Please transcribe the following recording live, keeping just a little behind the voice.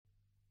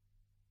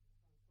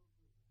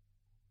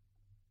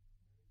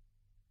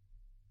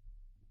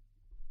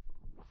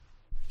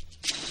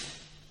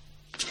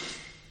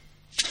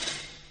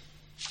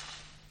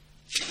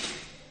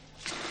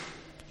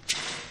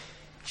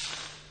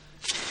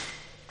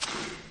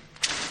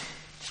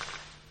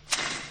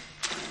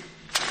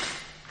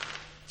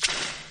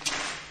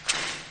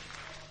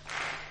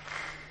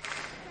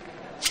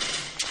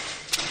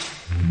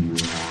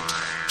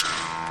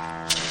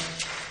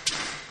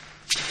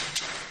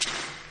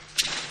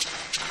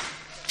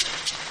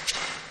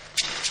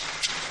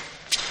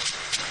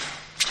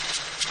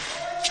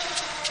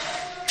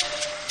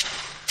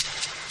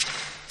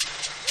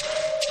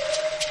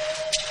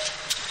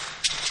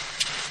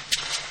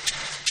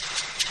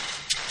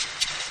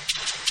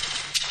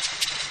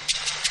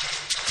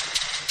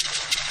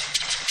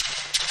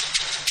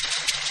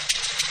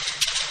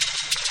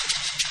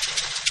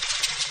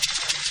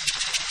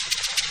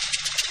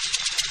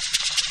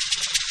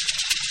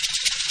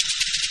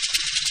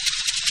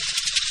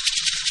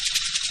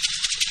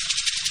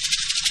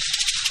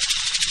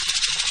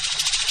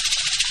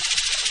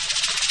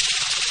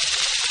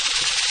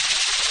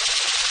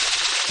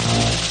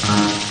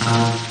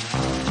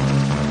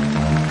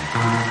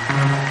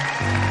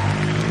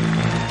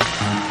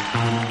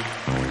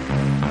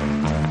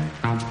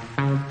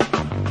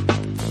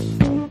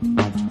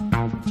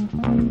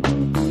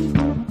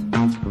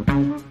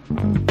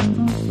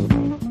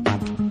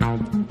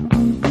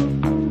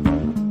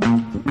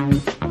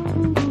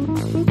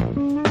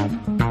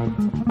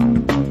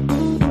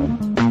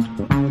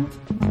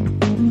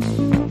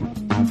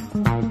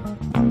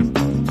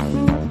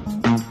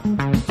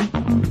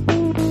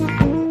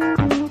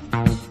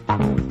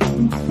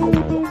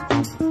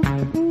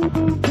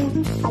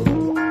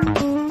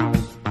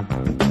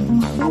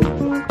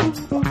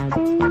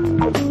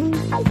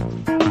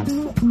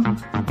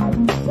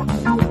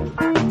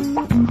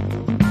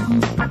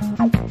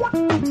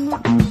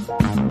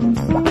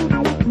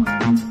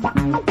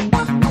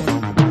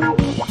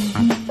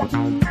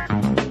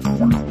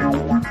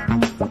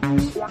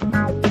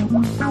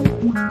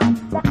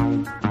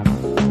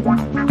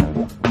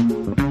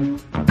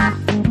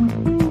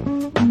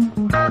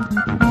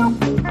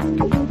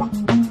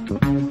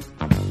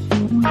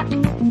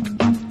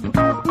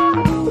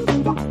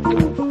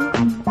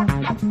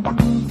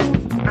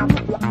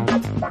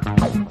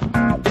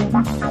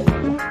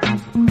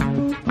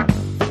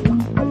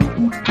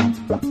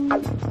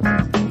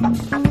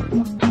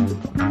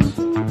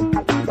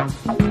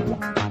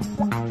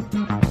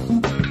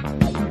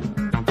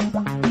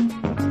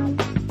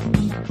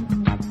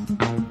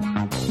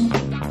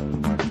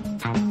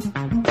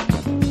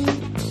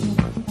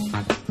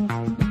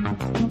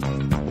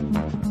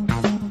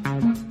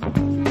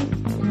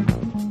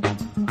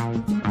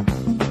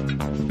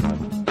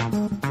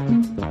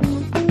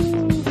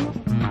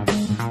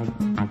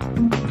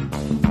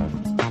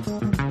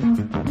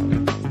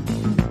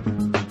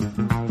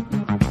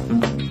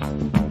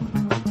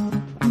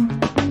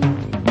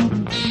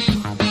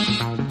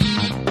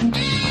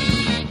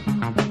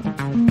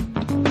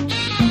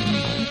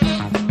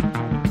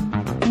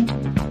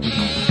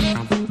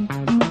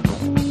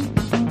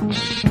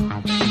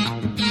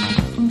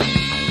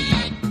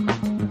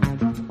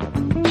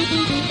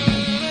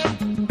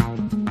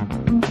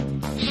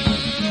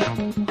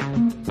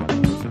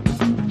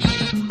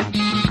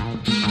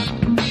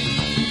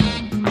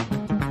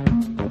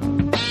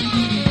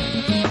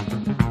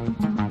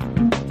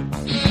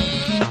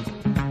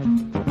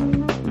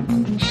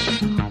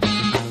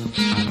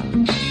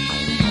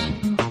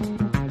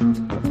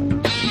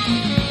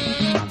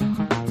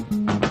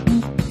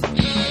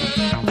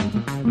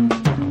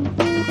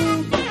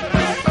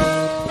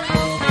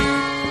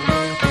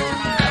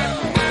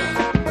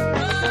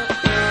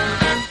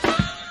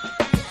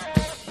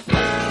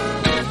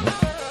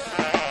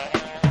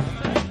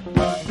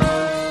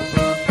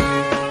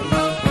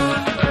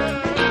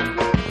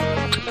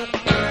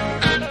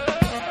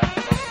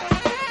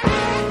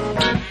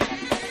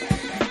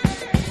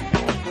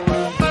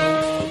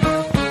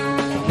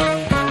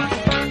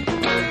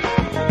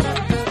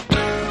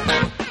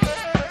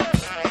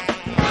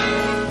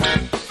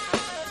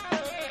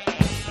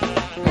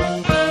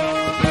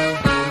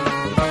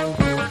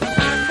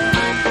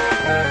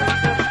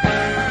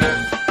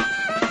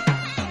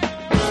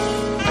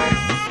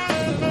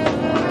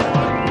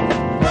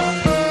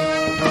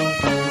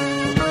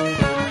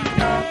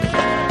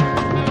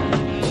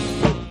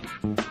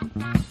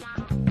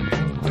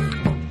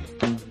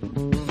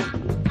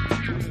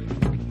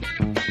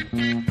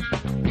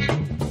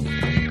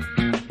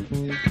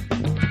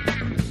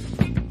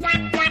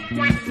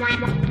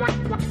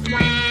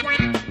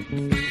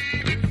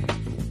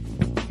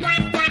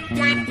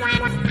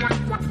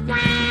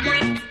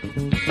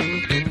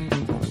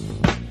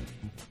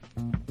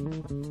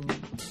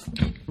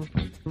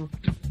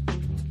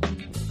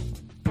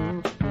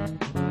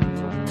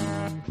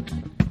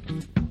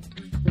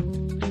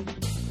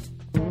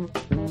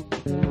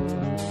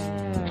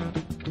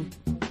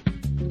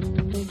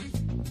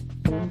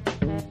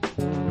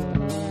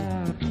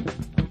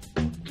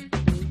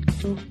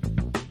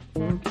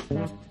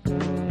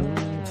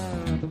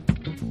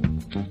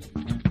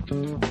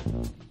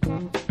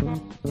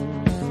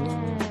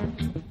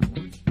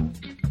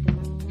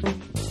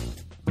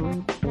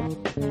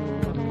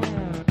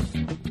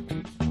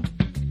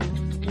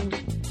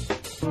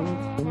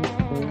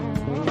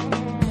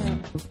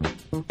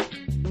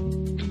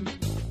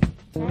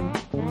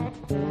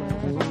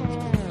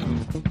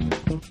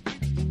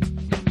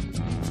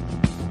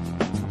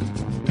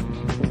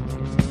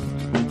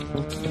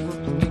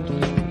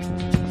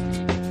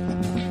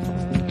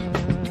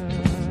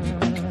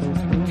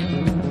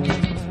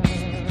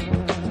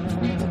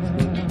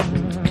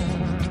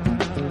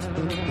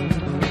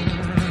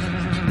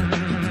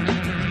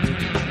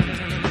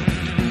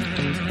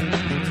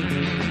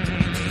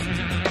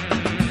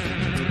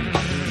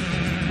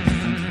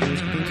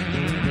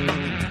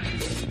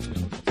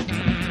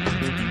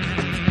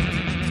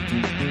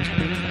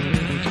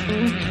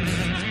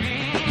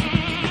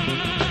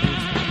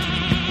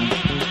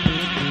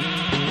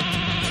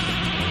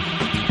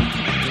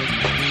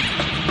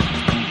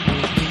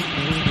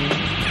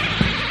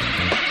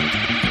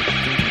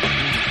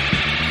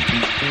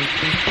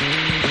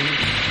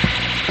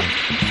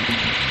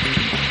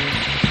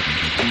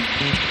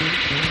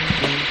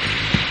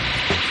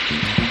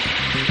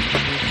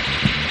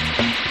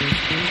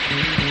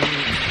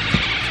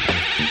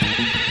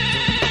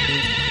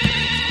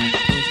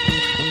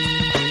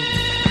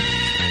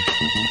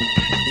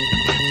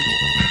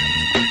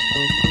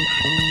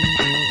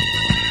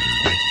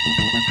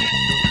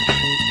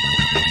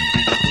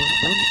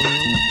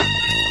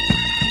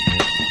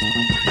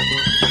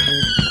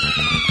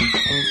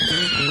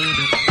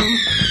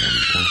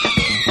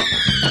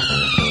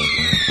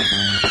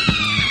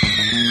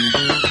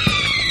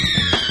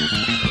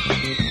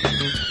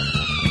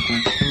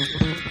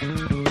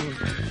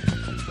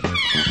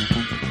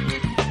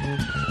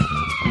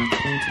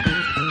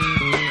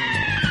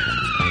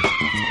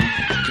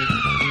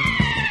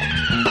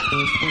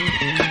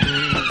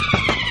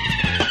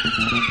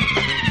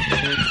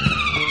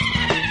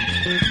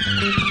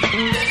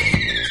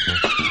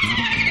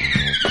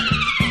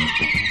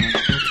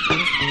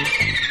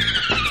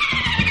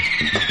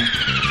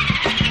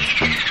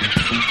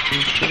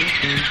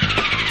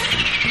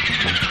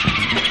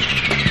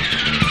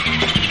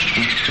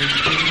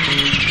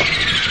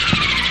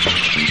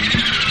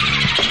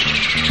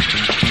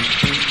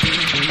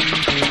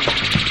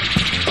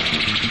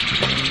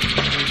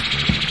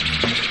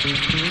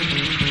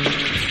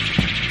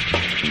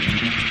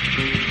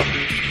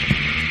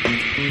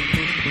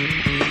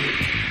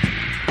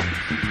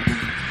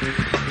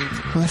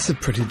Well, that's a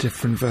pretty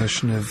different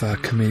version of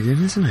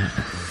Chameleon, isn't it?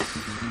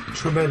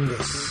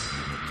 Tremendous.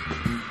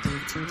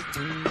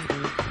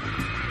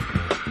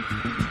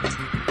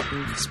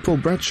 It's Paul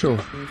Bradshaw.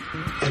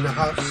 In the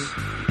house.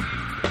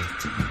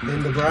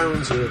 In the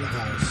grounds of the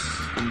house.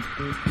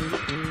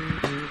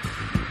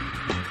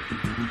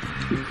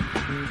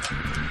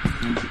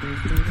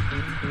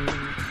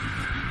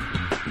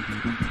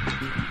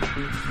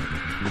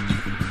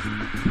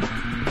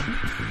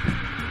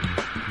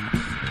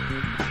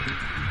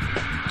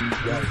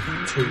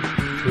 One, two,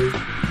 three.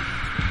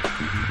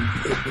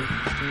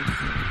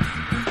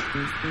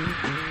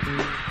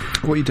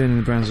 What are you doing in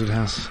the Brownswood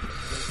house?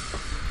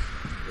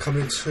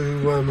 Coming to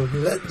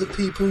let the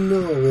people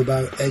know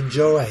about Edge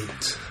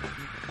 08.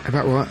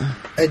 About what?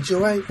 Edge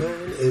 08,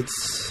 man.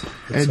 It's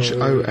Edge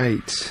all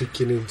 08.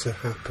 beginning to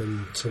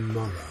happen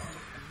tomorrow.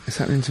 It's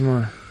happening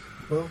tomorrow.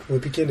 Well, we're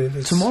beginning.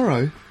 It's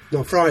Tomorrow?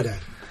 No, Friday.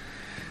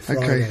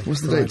 Okay,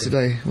 what's the date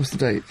today? What's the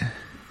date?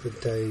 The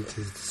date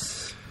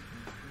is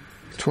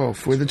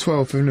 12th. We're the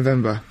 12th of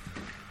November,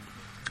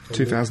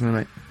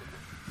 2008.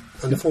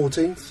 And the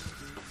 14th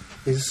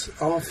is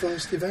our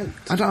first event.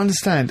 I don't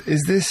understand.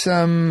 Is this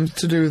to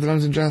do with the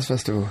London Jazz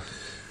Festival?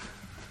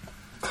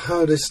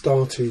 How this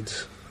started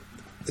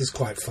is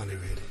quite funny,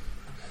 really,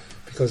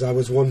 because I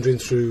was wandering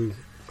through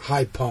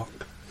Hyde Park,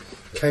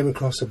 came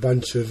across a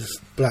bunch of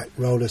black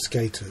roller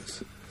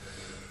skaters,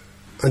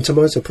 and to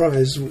my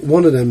surprise,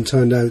 one of them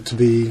turned out to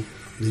be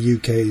the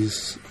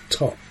UK's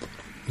top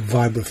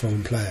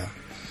vibraphone player,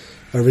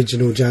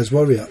 original jazz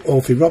warrior,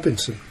 Alfie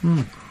Robinson.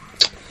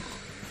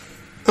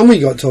 And we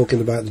got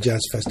talking about the Jazz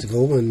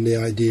Festival and the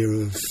idea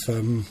of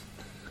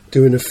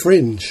doing a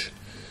fringe.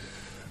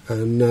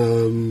 And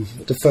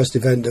the first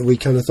event that we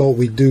kind of thought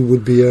we'd do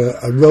would be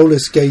a roller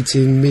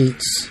skating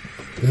meets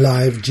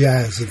live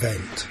jazz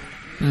event.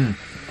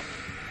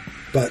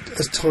 But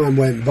as time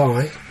went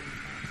by,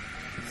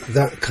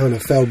 that kind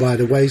of fell by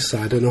the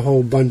wayside, and a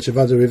whole bunch of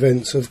other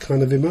events have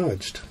kind of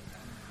emerged.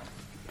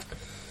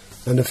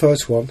 And the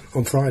first one,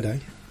 on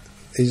Friday,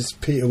 is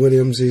Peter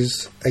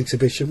Williams'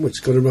 exhibition, which is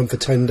going to run for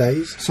 10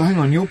 days. So hang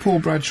on, you're Paul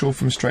Bradshaw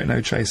from Straight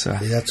No Chaser.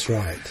 Yeah, that's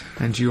right.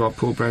 And you are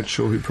Paul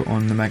Bradshaw, who put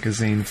on the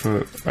magazine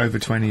for over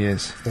 20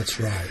 years. That's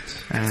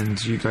right.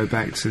 And you go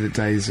back to the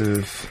days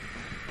of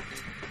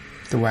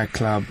the Wag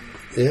Club,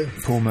 Yeah,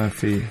 Paul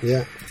Murphy,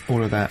 yeah,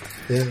 all of that.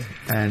 yeah,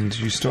 And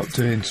you stopped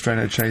doing Straight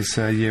No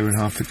Chaser a year and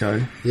a half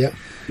ago. yeah.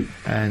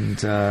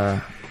 And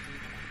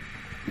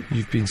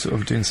you've been sort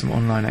of doing some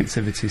online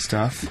activity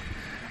stuff.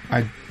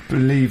 I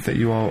believe that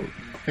you are...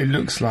 It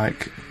looks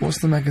like... What's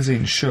the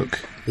magazine? Shook.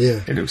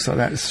 Yeah. It looks like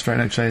that's Straight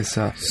No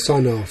Chaser.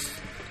 Son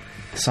of.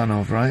 Son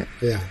of, right?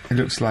 Yeah. It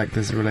looks like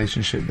there's a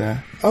relationship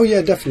there. Oh,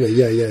 yeah, definitely.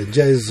 Yeah, yeah.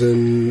 Jez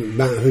and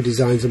Matt, who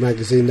designs the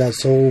magazine,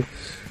 that's all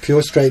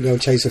pure Straight No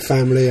Chaser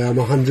family. I'm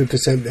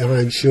 100%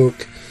 behind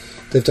Shook.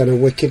 They've done a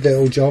wicked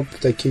little job.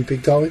 They keep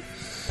it going.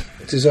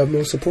 Deserve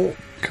more support.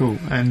 Cool.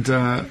 And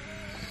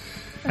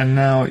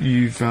now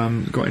you've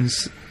got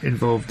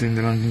involved in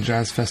the London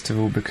Jazz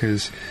Festival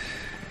because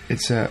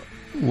it's a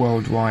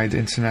worldwide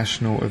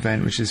international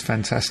event, which is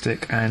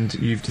fantastic, and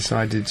you've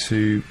decided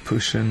to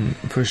push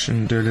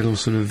and do a little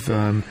sort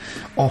of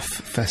off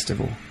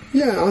festival.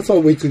 Yeah, I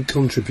thought we could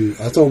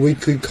contribute. I thought we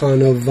could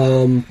kind of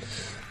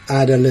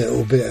add a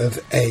little bit of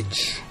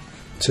edge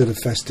to the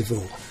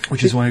festival.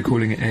 Which is why you're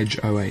calling it Edge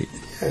 08.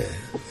 Yeah.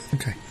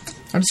 Okay.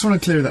 I just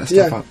want to clear that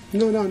stuff up.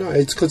 No.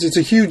 It's because it's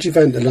a huge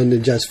event, the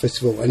London Jazz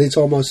Festival, and it's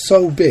almost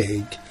so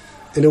big,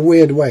 in a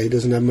weird way, it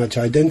doesn't have much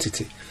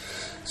identity.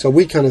 So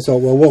we kind of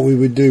thought, well, what we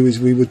would do is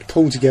we would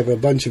pull together a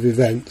bunch of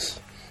events,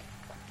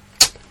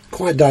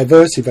 quite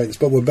diverse events,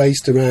 but were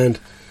based around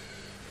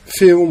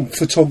film,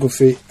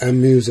 photography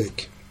and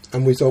music.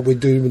 And we thought we'd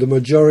do the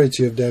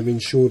majority of them in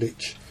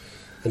Shoreditch.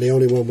 And the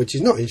only one which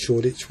is not in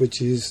Shoreditch,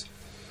 which is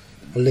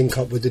a link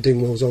up with the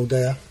Dingwalls Old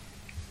Day,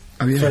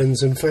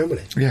 Friends and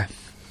Family. Yeah.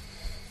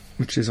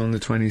 Which is on the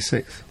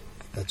 26th.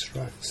 That's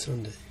right,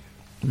 Sunday.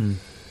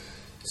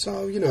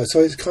 So, so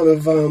it's kind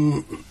of...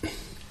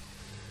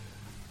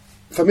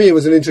 for me, it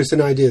was an interesting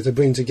idea to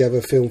bring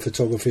together film,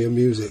 photography and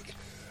music,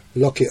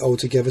 lock it all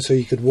together so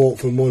you could walk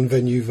from one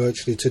venue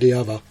virtually to the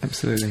other.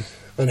 Absolutely.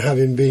 And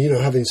having been,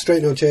 having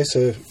Straight No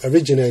Chaser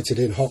originated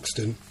in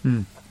Hoxton.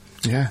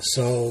 Yeah.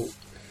 So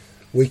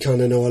we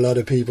kind of know a lot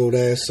of people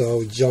there.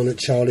 So John at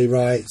Charlie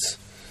Wright's,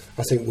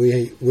 I think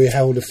we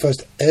held the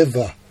first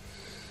ever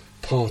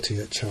party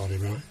at Charlie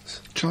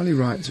Wright's. Charlie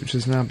Wright's, which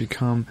has now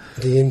become...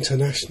 the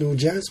International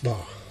Jazz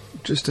Bar.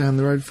 Just down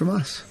the road from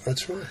us.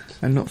 That's right.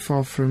 And not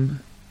far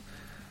from...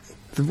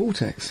 the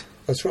Vortex.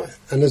 That's right.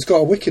 And it's got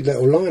a wicked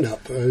little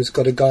lineup. It's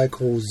got a guy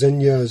called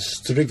Zenya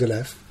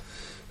Strigolev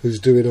who's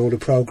doing all the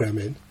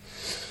programming.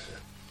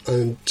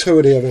 And two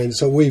of the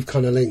events that we've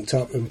kind of linked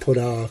up and put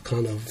our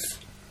kind of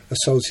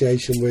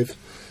association with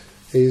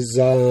is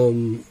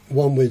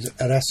one with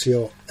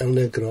Horacio El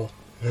Negro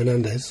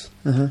Hernandez,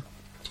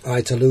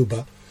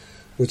 Italuba,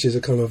 which is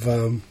a kind of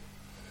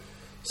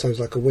sounds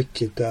like a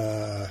wicked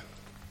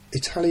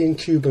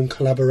Italian-Cuban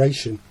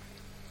collaboration,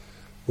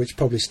 which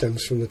probably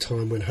stems from the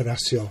time when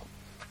Horacio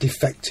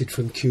defected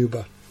from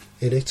Cuba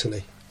in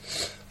Italy.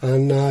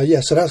 And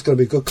so that's going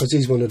to be good because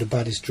he's one of the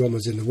baddest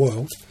drummers in the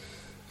world.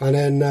 And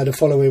then the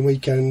following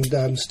weekend,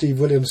 Steve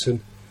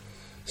Williamson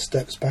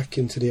steps back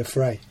into the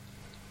affray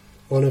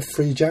on a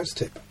free jazz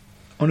tip.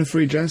 On a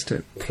free jazz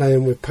tip?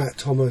 Playing with Pat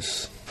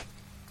Thomas.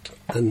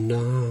 And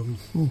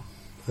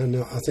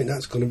I think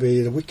that's going to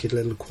be the wicked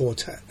little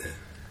quartet there.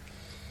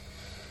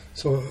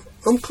 So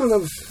I'm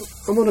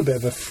on a bit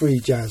of a free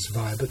jazz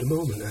vibe at the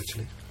moment,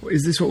 actually.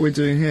 Is this what we're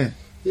doing here?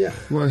 Yeah.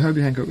 Well,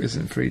 Herbie Hancock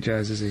isn't free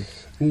jazz, is he?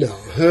 No,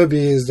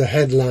 Herbie is the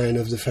headline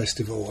of the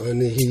festival,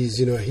 and he's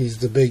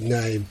the big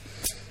name,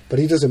 but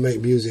he doesn't make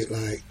music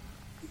like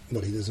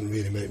well, he doesn't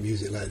really make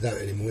music like that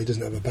anymore. He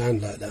doesn't have a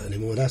band like that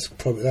anymore. That's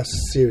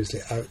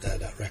seriously out there,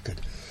 that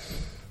record.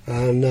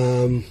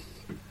 And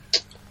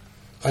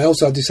I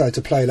also decided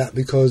to play that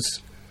because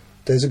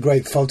there's a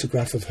great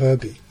photograph of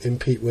Herbie in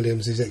Pete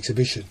Williams'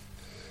 exhibition.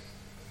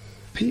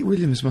 Pete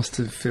Williams must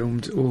have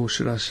filmed, or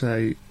should I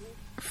say,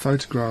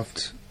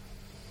 photographed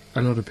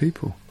a lot of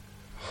people.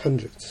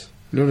 Hundreds.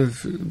 A lot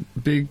of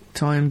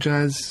big-time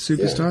jazz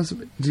superstars.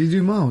 Yeah. Did he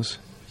do Miles?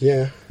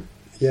 Yeah.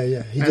 He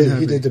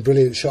did the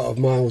brilliant shot of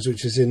Miles,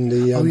 which is in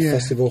the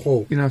festival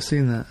hall. You know, I've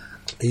seen that.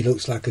 He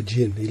looks like a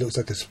djinn. He looks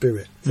like a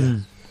spirit. Yeah.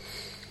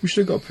 We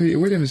should have got Peter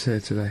Williams here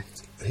today.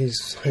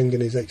 He's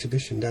hanging his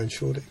exhibition down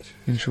Shoreditch.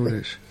 In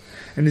Shoreditch.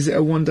 And is it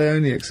a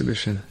one-day-only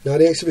exhibition? No,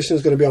 the exhibition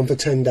is going to be on for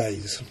 10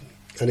 days.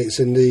 And it's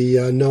in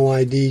the No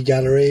ID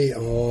Gallery,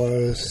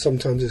 or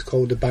sometimes it's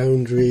called the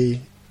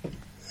Boundary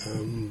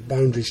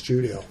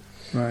Studio.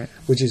 Right.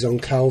 Which is on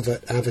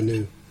Calvert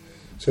Avenue.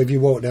 So if you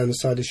walk down the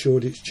side of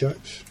Shoreditch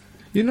Church...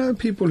 You know,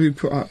 people who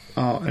put up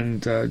art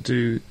and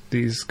do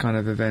these kind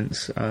of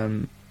events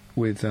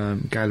with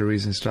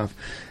galleries and stuff,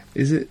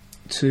 is it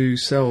to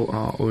sell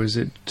art or is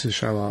it to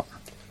show art?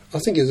 I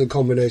think it's a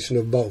combination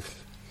of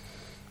both.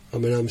 I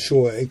mean, I'm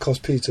sure it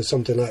cost Peter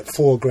something like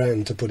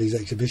 $4,000 to put his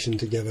exhibition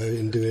together,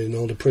 in doing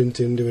all the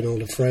printing, doing all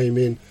the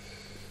framing.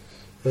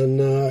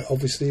 And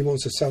obviously he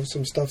wants to sell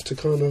some stuff to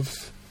kind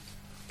of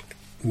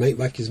make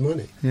back his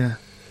money. Yeah.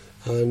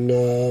 And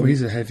well,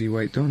 he's a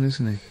heavyweight don,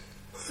 isn't he?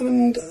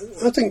 And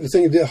I think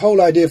the whole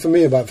idea for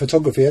me about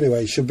photography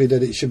anyway should be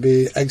that it should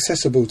be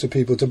accessible to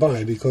people to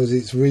buy, because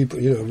it's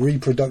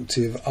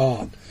reproductive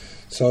art.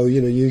 So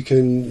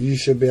you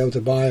should be able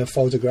to buy a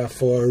photograph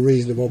for a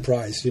reasonable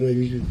price.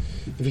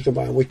 If you can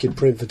buy a wicked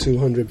print for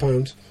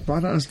 £200. But I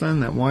don't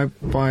understand that. Why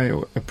buy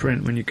a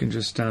print when you can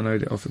just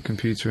download it off a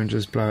computer and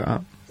just blow it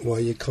up? Well,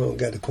 you can't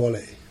get the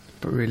quality.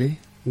 But really?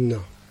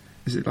 No.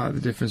 Is it like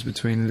the difference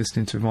between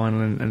listening to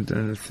vinyl and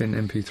a thin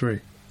MP3?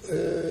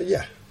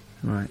 Yeah.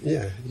 Right.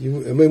 Yeah.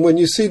 I mean, when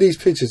you see these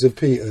pictures of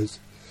Peter's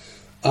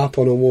up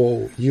on a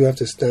wall, you have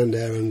to stand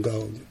there and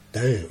go,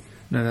 damn.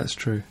 No, that's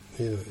true.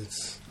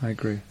 I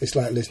agree. It's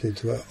like listening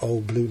to an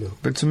old Blue Note.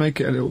 But to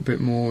make it a little bit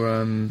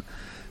more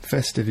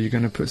festive, you're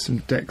going to put some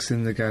decks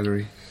in the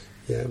gallery.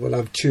 Yeah, we'll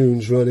have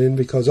tunes running,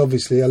 because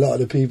obviously a lot of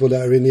the people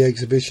that are in the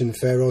exhibition,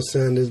 Pharoah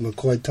Sanders,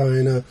 McCoy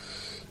Tyner,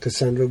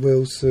 Cassandra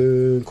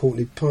Wilson,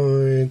 Courtney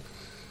Pine,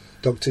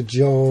 Dr.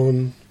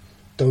 John,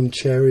 Don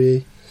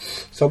Cherry.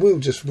 So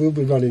we'll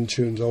be running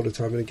tunes all the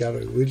time in the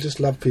gallery. We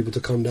just love people to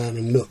come down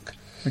and look.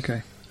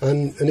 Okay.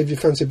 And if you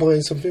fancy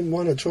buying something,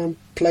 why not try and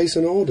place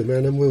an order,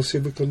 man, and we'll see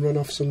if we can run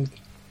off some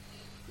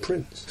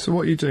prints. So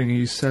what are you doing? Are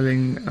you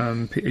selling...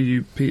 are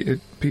you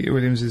Peter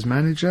Williams'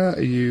 manager?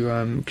 Are you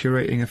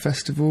curating a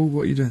festival?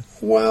 What are you doing?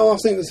 Well, I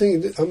think the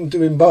thing... I'm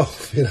doing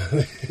both,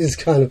 It's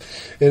kind of...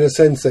 In a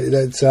sense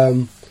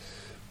that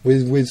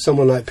with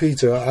someone like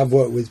Peter, I've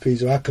worked with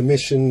Peter. I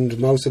commissioned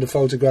most of the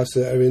photographs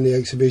that are in the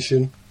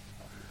exhibition.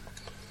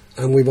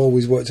 And we've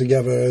always worked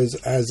together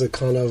as a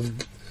kind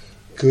of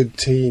good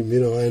team,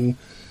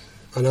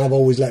 and I've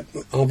always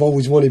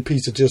wanted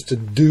Peter just to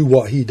do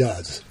what he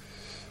does,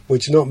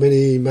 which not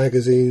many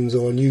magazines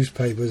or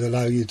newspapers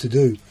allow you to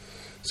do.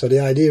 So the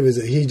idea is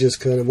that he just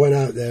kind of went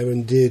out there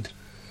and did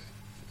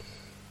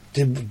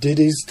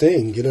his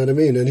thing, you know what I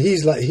mean? And he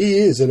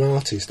is an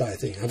artist, I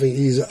think. I think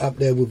he's up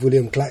there with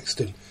William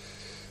Claxton.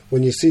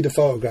 When you see the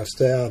photographs,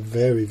 they are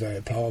very,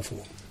 very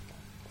powerful.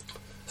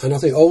 And I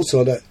think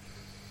also that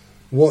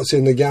what's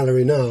in the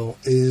gallery now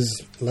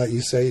is, like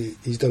you say,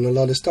 he's done a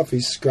lot of stuff.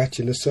 He's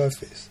scratching the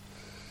surface.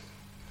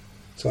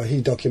 So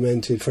he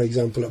documented, for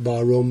example, at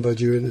Bar Rumba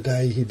during the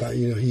day.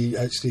 He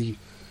actually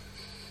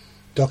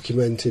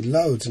documented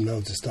loads and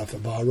loads of stuff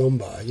at Bar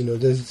Rumba.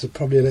 There's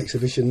probably an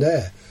exhibition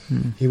there.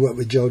 He worked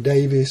with Joe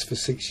Davis for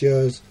 6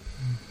 years,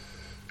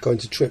 going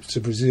to trips to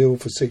Brazil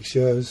for 6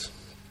 years.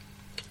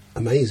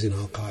 Amazing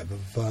archive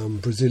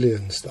of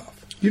Brazilian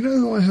stuff. You know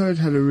who I heard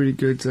had a really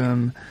good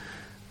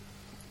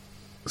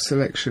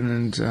selection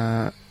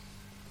and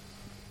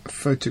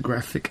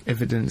photographic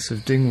evidence of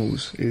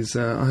Dingwalls is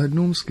I heard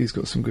Normski's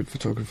got some good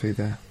photography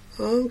there.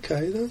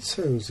 Okay, that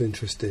sounds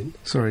interesting.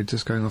 Sorry,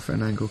 just going off at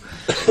an angle.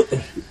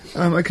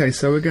 Okay,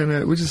 so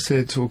we're just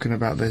here talking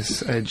about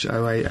this Edge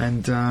 08,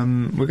 and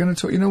we're going to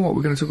talk. You know what?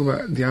 We're going to talk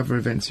about the other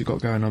events you've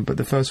got going on, but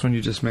the first one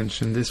you just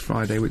mentioned this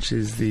Friday, which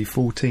is the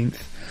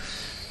 14th.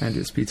 And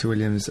it's Peter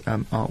Williams'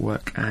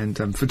 artwork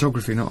and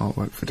photography, not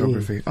artwork,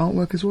 photography.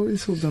 Artwork is what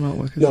it's all done,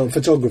 artwork, isn't it?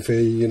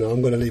 Photography,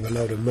 I'm going to leave a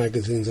load of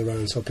magazines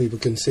around so people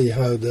can see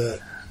how the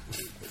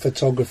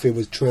photography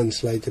was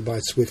translated by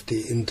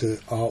Swifty into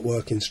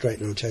artwork in Straight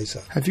No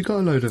Chaser. Have you got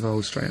a load of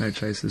old Straight No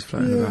Chasers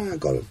floating about? Yeah, I've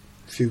got a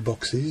few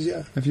boxes,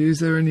 yeah. Is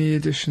there any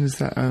editions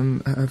that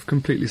have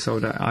completely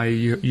sold out, i.e.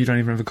 you don't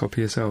even have a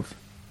copy yourself?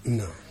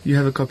 No. You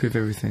have a copy of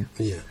everything?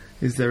 Yeah.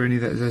 Is there any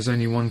that there's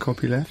only one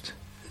copy left?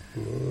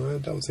 I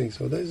don't think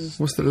so. There's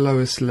What's the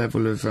lowest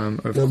level of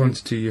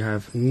quantity you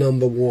have?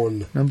 number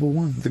one. Number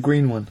one, the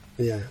green one,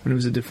 Yeah, when it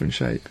was a different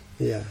shape.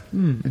 yeah.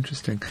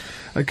 Interesting.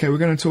 Okay, we're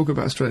going to talk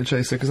about Straight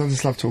Chaser because I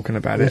just love talking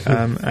about it.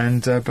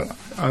 But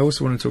I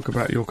also want to talk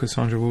about your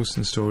Cassandra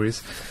Wilson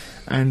stories.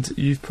 And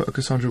you've put a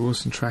Cassandra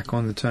Wilson track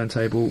on the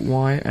turntable.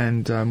 Why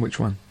and which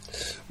one?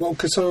 Well,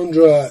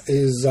 Cassandra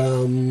is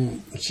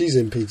she's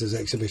in Peter's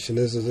exhibition.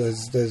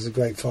 There's a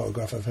great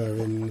photograph of her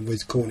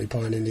with Courtney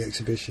Pine in the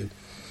exhibition.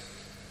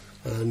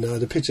 And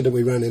the picture that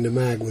we ran in the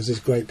mag was this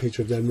great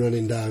picture of them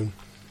running down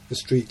the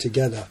street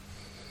together.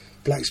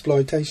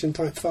 Blaxploitation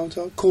type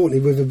photo.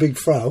 Courtney with a big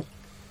fro.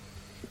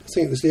 I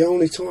think it was the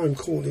only time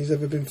Courtney's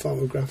ever been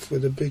photographed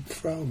with a big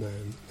fro,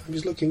 man. He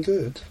was looking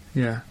good.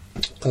 Yeah.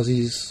 Because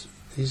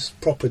he's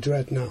proper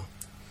dread now.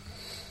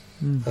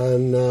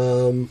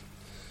 And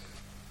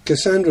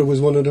Cassandra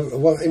was one of the...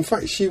 Well, in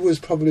fact, she was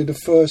probably the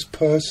first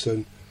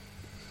person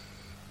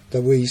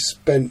that we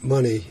spent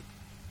money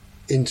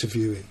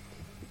interviewing.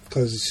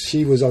 Because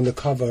she was on the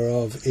cover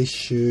of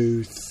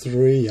issue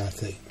 3, I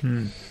think.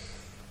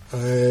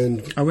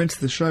 And I went to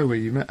the show where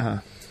you met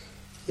her.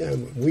 yeah,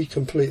 we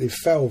completely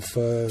fell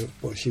for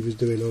what she was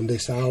doing on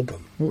this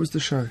album. What was the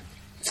show?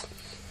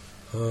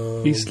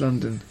 East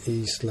London.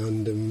 East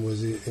London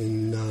was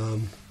in...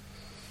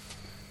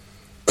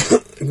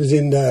 it was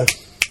in the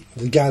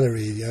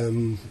gallery.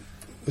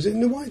 Was it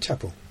in the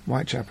Whitechapel?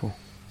 Whitechapel.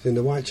 It was in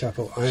the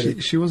Whitechapel.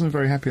 She wasn't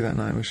very happy that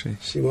night, was she?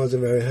 She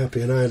wasn't very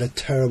happy, and I had a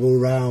terrible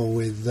row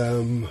with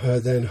her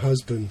then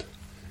husband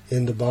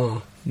in the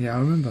bar. Yeah, I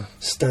remember.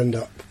 Stand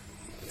up,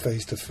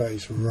 face to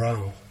face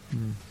row.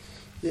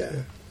 Yeah.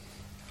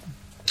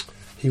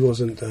 He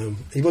wasn't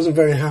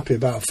very happy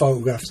about a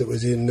photograph that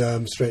was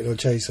in Straight No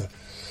Chaser.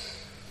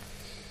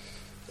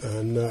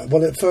 And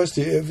well, at first,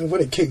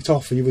 when it kicked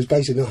off, he was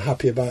basically not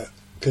happy about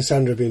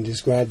Cassandra being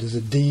described as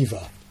a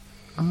diva.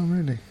 Oh,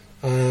 really?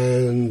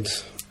 And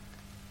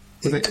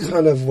it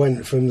kind of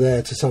went from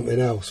there to something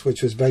else,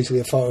 which was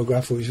basically a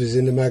photograph which was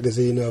in the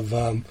magazine of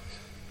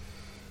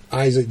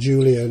Isaac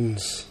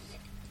Julian's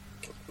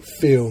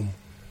film,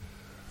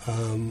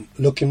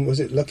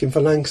 Looking for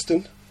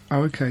Langston?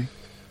 Oh, okay.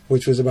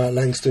 Which was about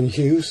Langston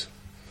Hughes,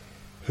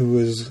 who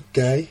was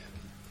gay.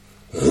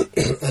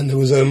 And there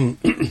was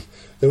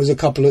there was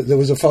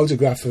a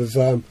photograph of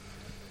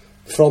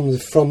from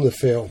the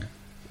film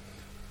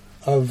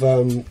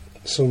of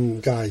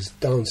some guys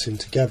dancing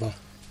together,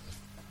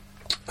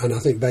 and I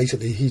think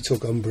basically he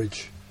took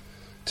umbrage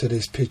to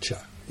this picture.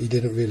 He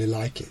didn't really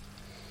like it,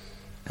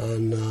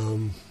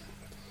 and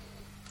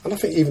I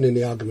think even in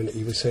the argument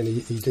he was saying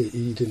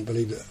he didn't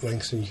believe that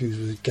Langston Hughes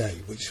was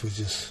gay, which was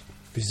just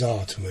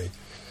bizarre to me.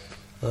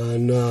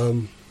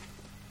 And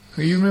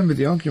you remember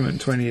the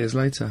argument 20 years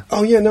later?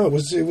 Oh yeah, no, it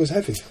was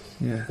heavy.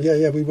 Yeah.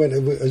 Yeah. We went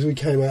as we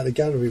came out of the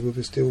gallery. We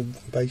were still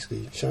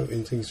basically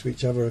shouting things to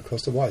each other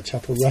across the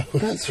Whitechapel Road.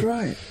 That's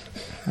right.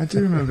 I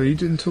do remember. You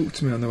didn't talk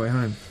to me on the way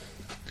home.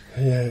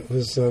 Yeah, it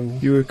was.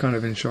 You were kind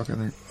of in shock, I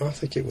think. I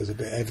think it was a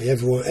bit heavy.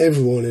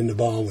 Everyone in the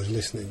bar was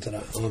listening to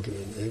that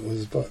argument. It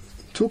was, but.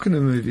 Talking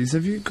of movies,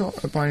 have you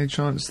got by any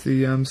chance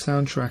the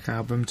soundtrack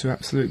album to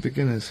Absolute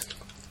Beginners?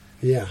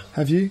 Yeah.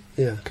 Have you?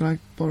 Yeah. Can I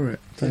borrow it?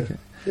 Take it.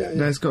 Yeah.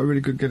 No, it's got a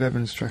really good Good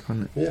Evans track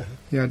on it. Yeah.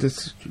 Yeah, I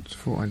just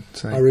thought I'd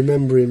say. I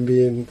remember him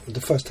being the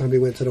first time we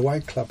went to the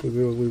White Club.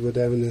 We were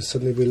there, and then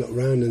suddenly we looked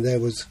round, and there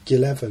was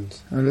Gil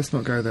Evans. Oh, let's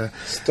not go there.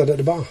 Stood at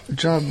the bar.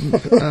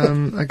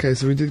 Okay,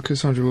 so we did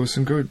Cassandra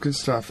Wilson. Good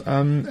stuff.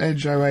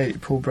 Edge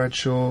 08, Paul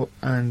Bradshaw,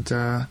 and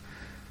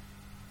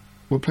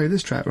we'll play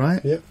this track,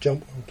 right? Yep.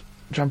 Jump World.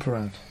 Jump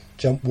Around.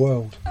 Jump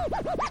World.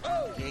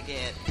 Kick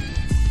it.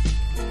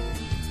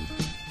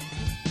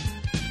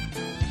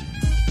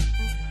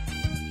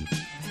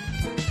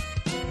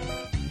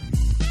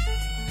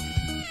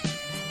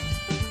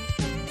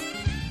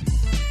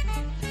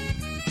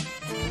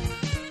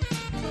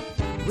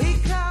 We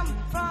come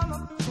from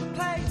a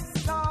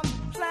place on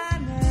the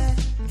planet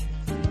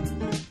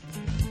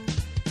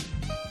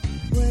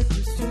where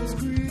crystals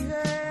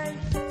create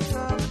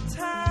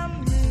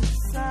subatomic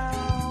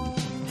sound.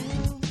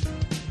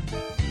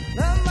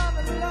 The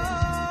mother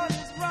lord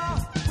is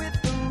wrought with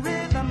the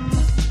rhythm.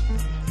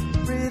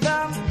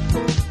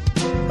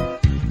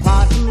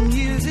 Quantum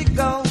music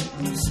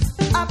goes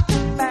up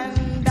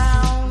and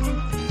down.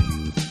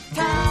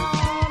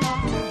 Town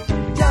of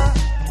jump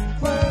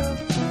world,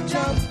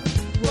 jump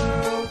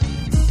world.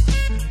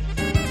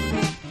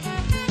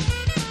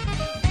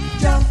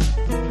 Jump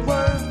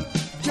world,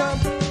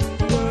 jump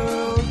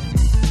world.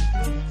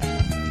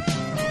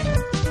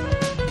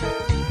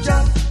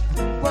 Jump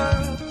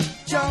world,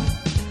 jump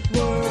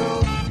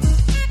world.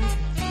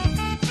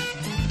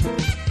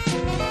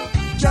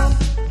 Jump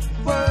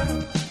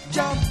world,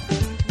 jump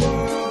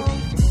world.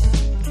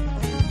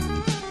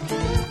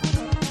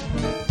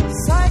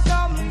 Psycho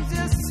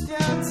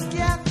musicians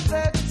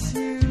gather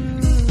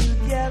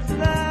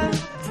together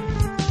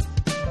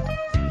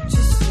to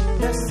sing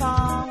their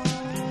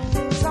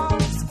songs on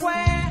the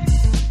square.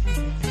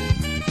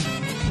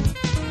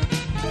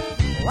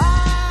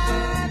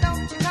 Why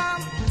don't you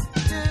come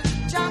to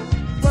Jump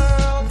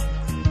World?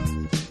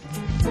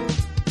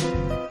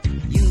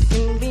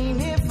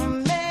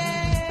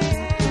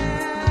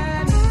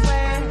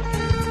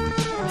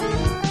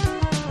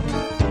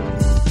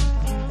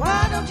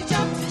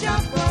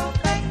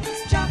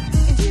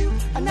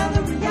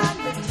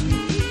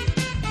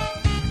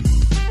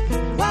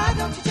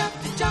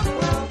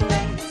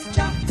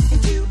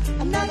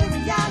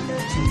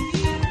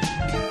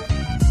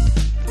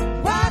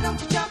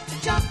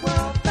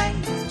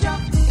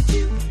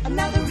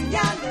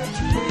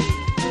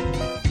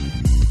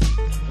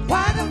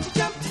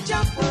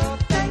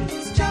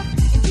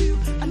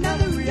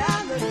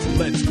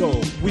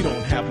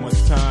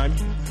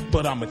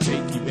 But I'ma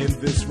take you in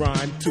this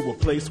rhyme to a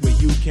place where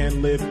you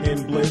can live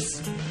in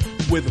bliss,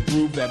 with a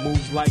groove that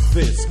moves like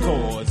this.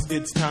 Cause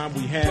it's time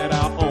we had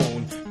our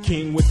own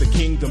king with the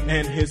kingdom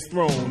and his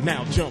throne.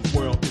 Now Jump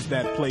World is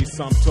that place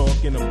I'm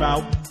talking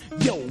about.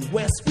 Yo,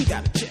 West, we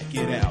gotta check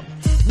it out.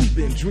 We've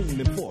been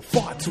dreaming for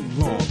far too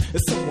long,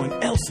 and someone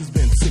else has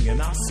been singing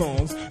our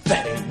songs.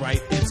 That ain't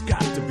right, it's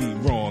got to be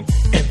wrong,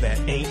 and that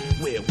ain't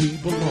where we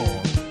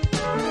belong.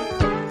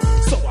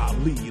 So our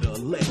leader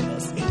led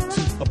us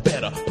into a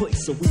better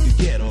place so we could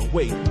get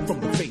away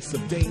from the face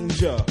of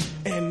danger.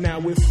 And now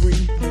we're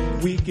free,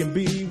 we can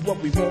be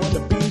what we wanna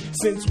be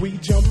since we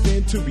jumped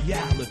into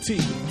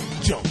reality.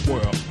 Jump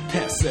World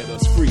has set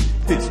us free.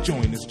 This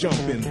joint is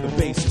jumping, the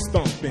bass is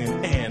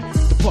thumping, and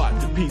the part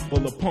the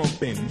people are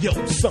pumping. Yo,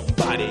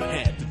 somebody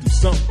had to do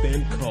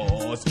something,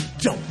 cause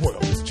Jump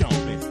World is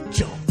jumping.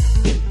 Jump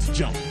into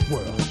Jump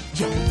World.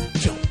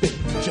 Jump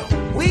into Jump.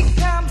 We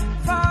come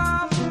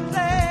from a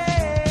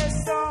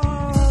place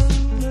on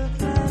the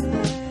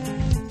planet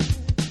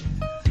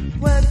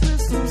where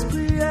crystals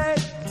create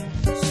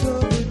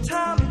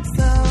subatomic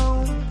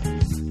sounds.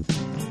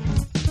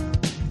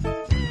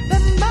 The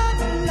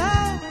modern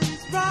love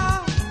is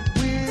raw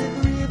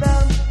with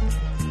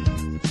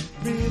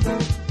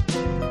rhythm.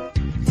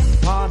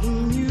 Party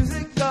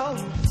music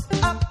goes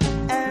up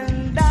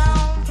and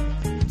down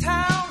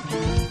town.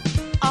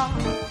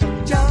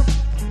 Jump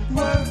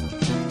world,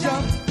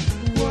 jump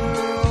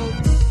world.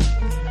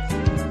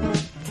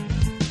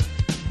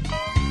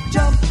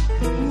 Jump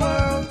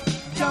world,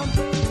 jump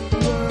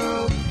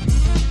world.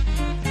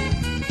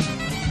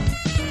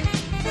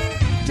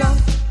 Jump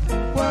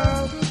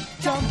world,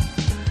 jump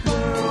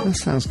world. That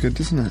sounds good,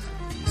 doesn't it?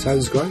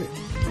 Sounds great.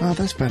 Oh,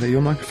 that's better.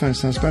 Your microphone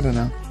sounds better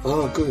now.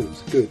 Oh, good.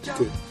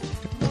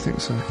 I think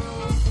so.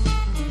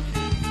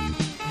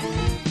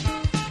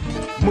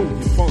 Move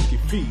your funky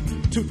feet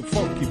to the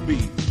funky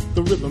beat.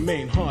 The rhythm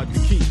ain't hard to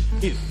keep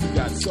if you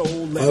got soul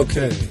and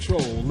Okay. take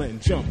control.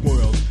 And Jump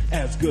World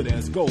as good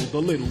as gold.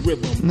 The little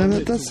rhythm. No, a that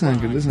little does sound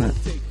good, rhyme. doesn't it?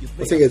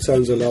 I think it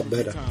sounds a lot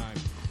better.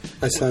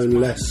 I sound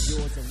less.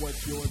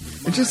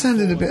 It just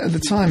sounded a bit, at the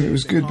time it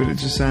was good, but it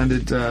just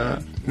sounded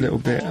a little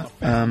bit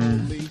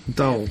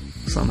dull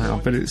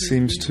somehow. But it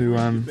seems to...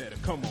 And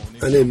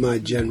in my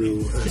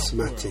general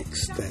asthmatic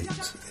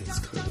state, it's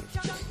kind of...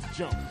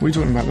 What are you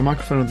talking about, the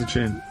microphone or the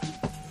tune?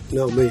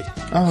 No, me.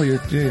 Oh, yeah,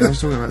 I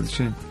was talking about the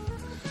tune.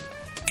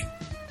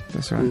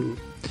 That's right.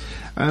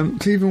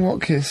 Cleveland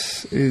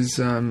Watkiss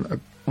is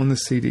on the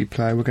CD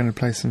player. We're going to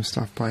play some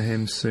stuff by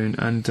him soon.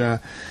 And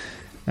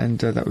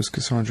that was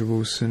Cassandra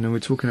Wilson. And we're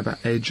talking about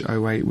Edge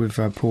 08 with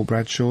Paul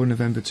Bradshaw,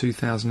 November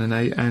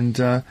 2008.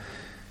 And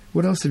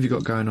what else have you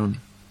got going on?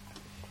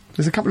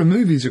 There's a couple of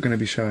movies you're going to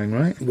be showing,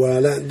 right?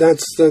 Well,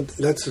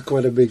 that's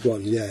quite a big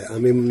one, yeah. I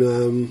mean,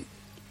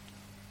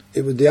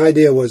 the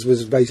idea was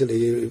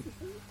basically...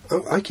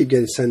 I keep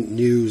getting sent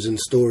news and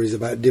stories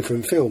about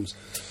different films.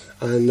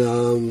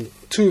 And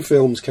two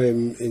films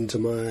came into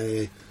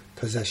my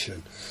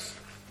possession.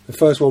 The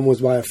first one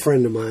was by a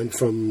friend of mine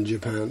from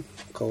Japan,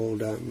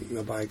 called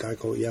by a guy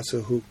called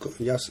Yasuhiko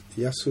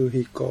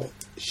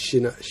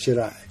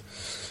Shirai.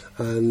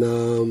 And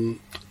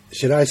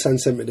Shirai-san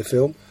sent me the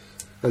film,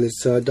 and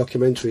it's a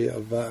documentary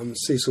of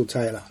Cecil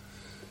Taylor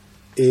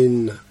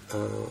in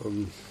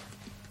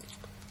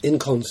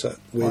concert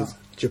with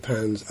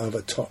Japan's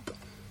other top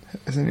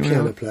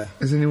piano player.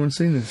 Has anyone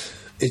seen this?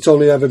 It's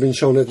only ever been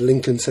shown at the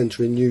Lincoln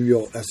Center in New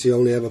York. That's the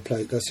only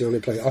play.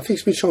 I think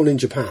it's been shown in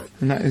Japan.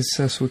 And that is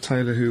Cecil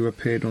Taylor, who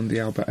appeared on the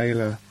Albert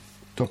Ayler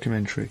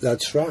documentary.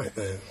 That's right,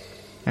 man.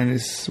 And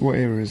it's, what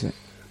era is it?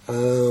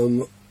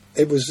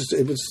 It was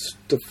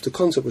the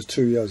concert was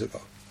 2 years ago.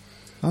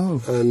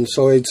 Oh. And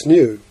so it's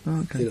new.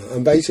 Oh, okay. You know,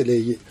 and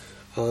basically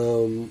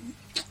Shirai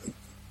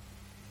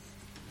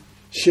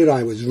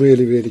was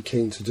really, really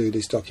keen to do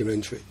this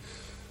documentary.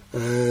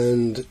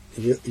 And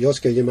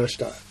Yosuke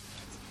Yamashita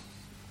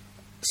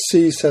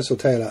sees Cecil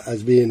Taylor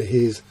as being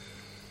his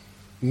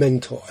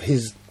mentor,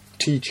 his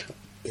teacher,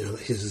 you know,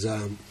 his,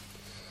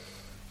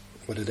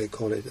 what do they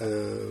call it,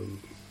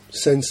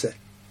 sensei.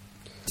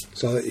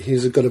 So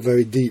he's got a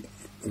very deep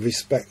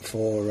respect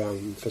for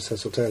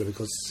Cecil Taylor,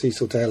 because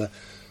Cecil Taylor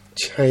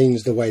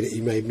changed the way that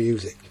he made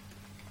music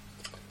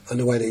and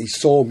the way that he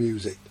saw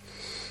music.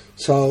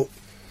 So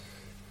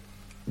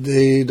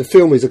the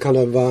film is a kind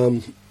of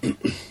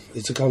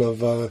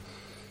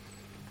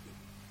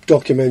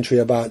documentary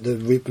about the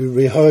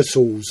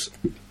rehearsals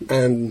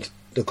and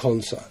the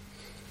concert.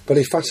 But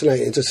it's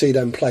fascinating to see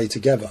them play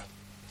together,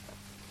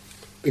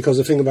 because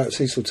the thing about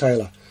Cecil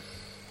Taylor,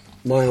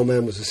 my old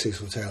man was a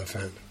Cecil Taylor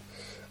fan,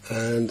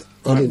 and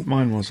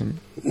mine wasn't.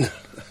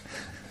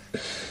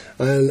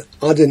 And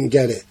I didn't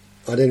get it.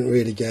 I didn't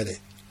really get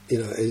it. You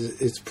know,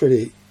 it's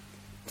pretty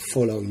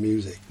full-on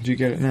music. Do you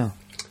get it now?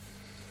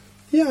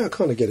 Yeah, I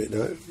kind of get it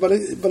now. But I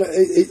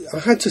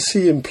had to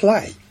see him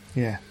play.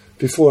 Yeah.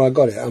 Before I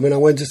got it. I mean, I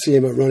went to see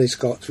him at Ronnie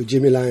Scott's with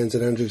Jimmy Lyons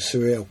and Andrew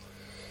Surreal,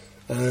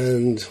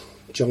 and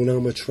Joan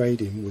Armour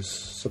Trading was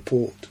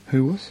support.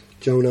 Who was?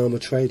 Joan Armour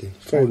Trading.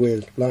 Very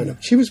weird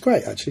lineup. She was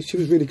great, actually. She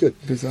was really good.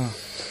 Bizarre.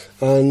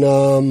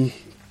 And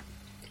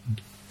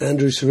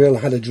Andrew Cyril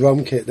had a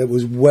drum kit that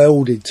was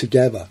welded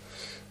together,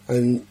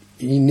 and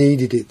he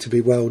needed it to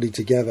be welded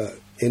together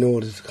in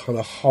order to kind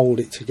of hold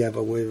it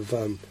together with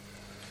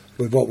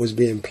what was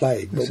being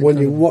played. That's But when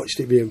you incredible. watched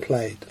it being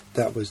played,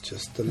 that was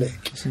just the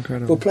lick. It's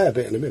incredible. We'll play a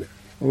bit in a minute.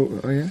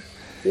 Oh, yeah?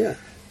 Yeah.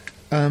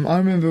 I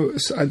remember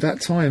at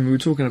that time we were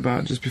talking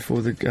about, just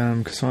before the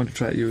Cassandra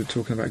track, you were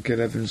talking about Gil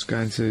Evans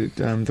going to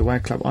the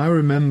WAG Club. I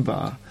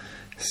remember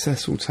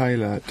Cecil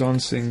Taylor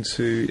dancing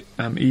to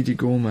Edie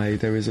Gourmet,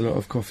 There Is a Lot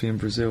of Coffee in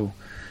Brazil,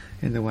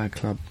 in the WAG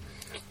Club.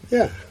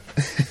 Yeah.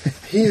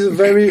 He is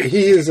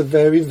a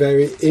very,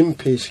 very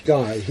impish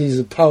guy. He's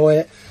a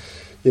poet.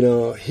 You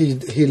know, he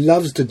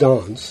loves to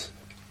dance.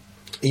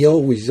 He's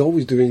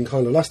always doing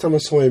kind of... Last time I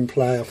saw him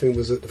play, I think it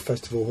was at the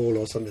Festival Hall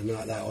or something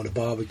like that, or the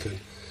Barbican.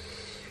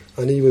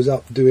 And he was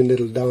up doing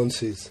little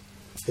dances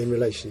in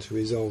relation to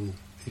his own.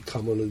 He'd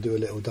come on and do a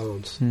little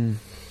dance.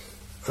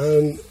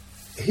 And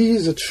he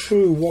is a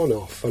true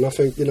one-off. And I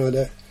think, you know,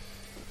 that...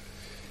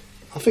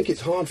 I think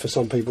it's hard for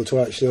some people to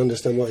actually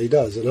understand what he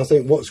does. And I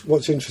think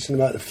what's interesting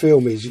about the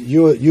film is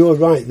you're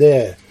right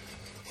there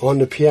on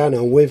the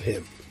piano with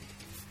him.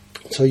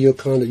 So you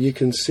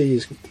can see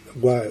his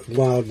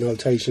wild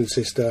notation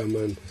system,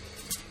 and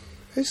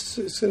it's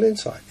an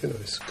insight, you know,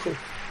 it's cool.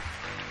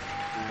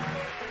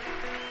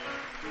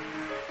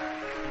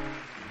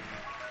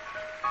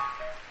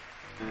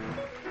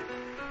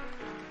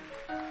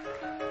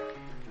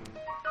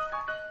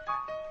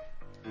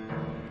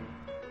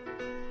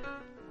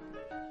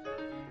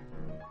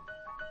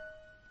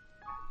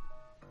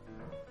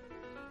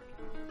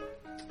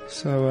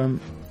 So,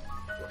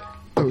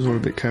 that was all a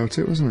bit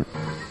chaotic, wasn't it?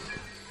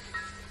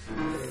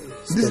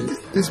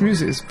 This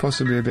music is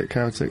possibly a bit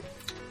chaotic.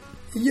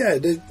 Yeah,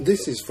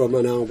 this is from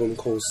an album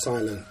called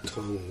Silent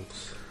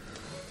Tongues.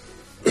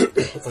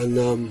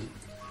 And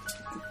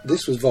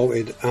this was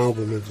voted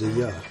Album of the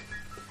Year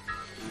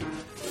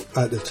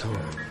at the time.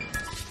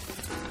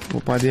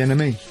 What, by the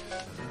NME?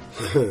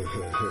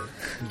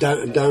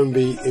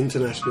 Downbeat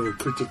International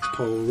Critics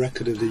Poll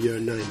Record of the Year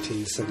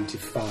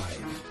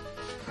 1975.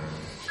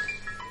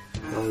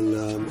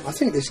 And I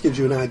think this gives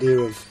you an idea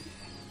of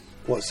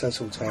what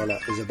Cecil Taylor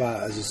is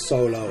about as a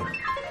solo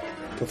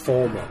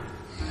performer.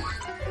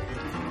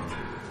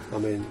 I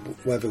mean,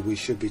 whether we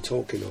should be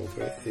talking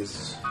over it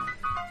is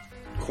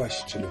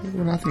questionable.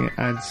 Well, I think it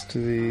adds to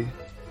the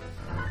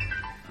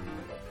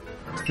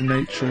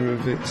nature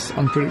of its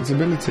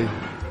unpredictability.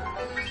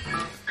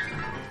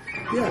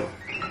 Yeah.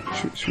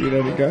 Should we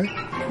let it go?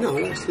 No,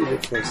 let's leave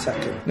it for a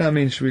second. No, I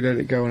mean, should we let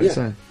it go on its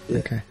Yeah, own? yeah.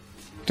 Okay.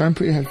 Don't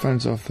put your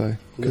headphones off, though,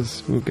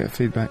 because we'll get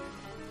feedback.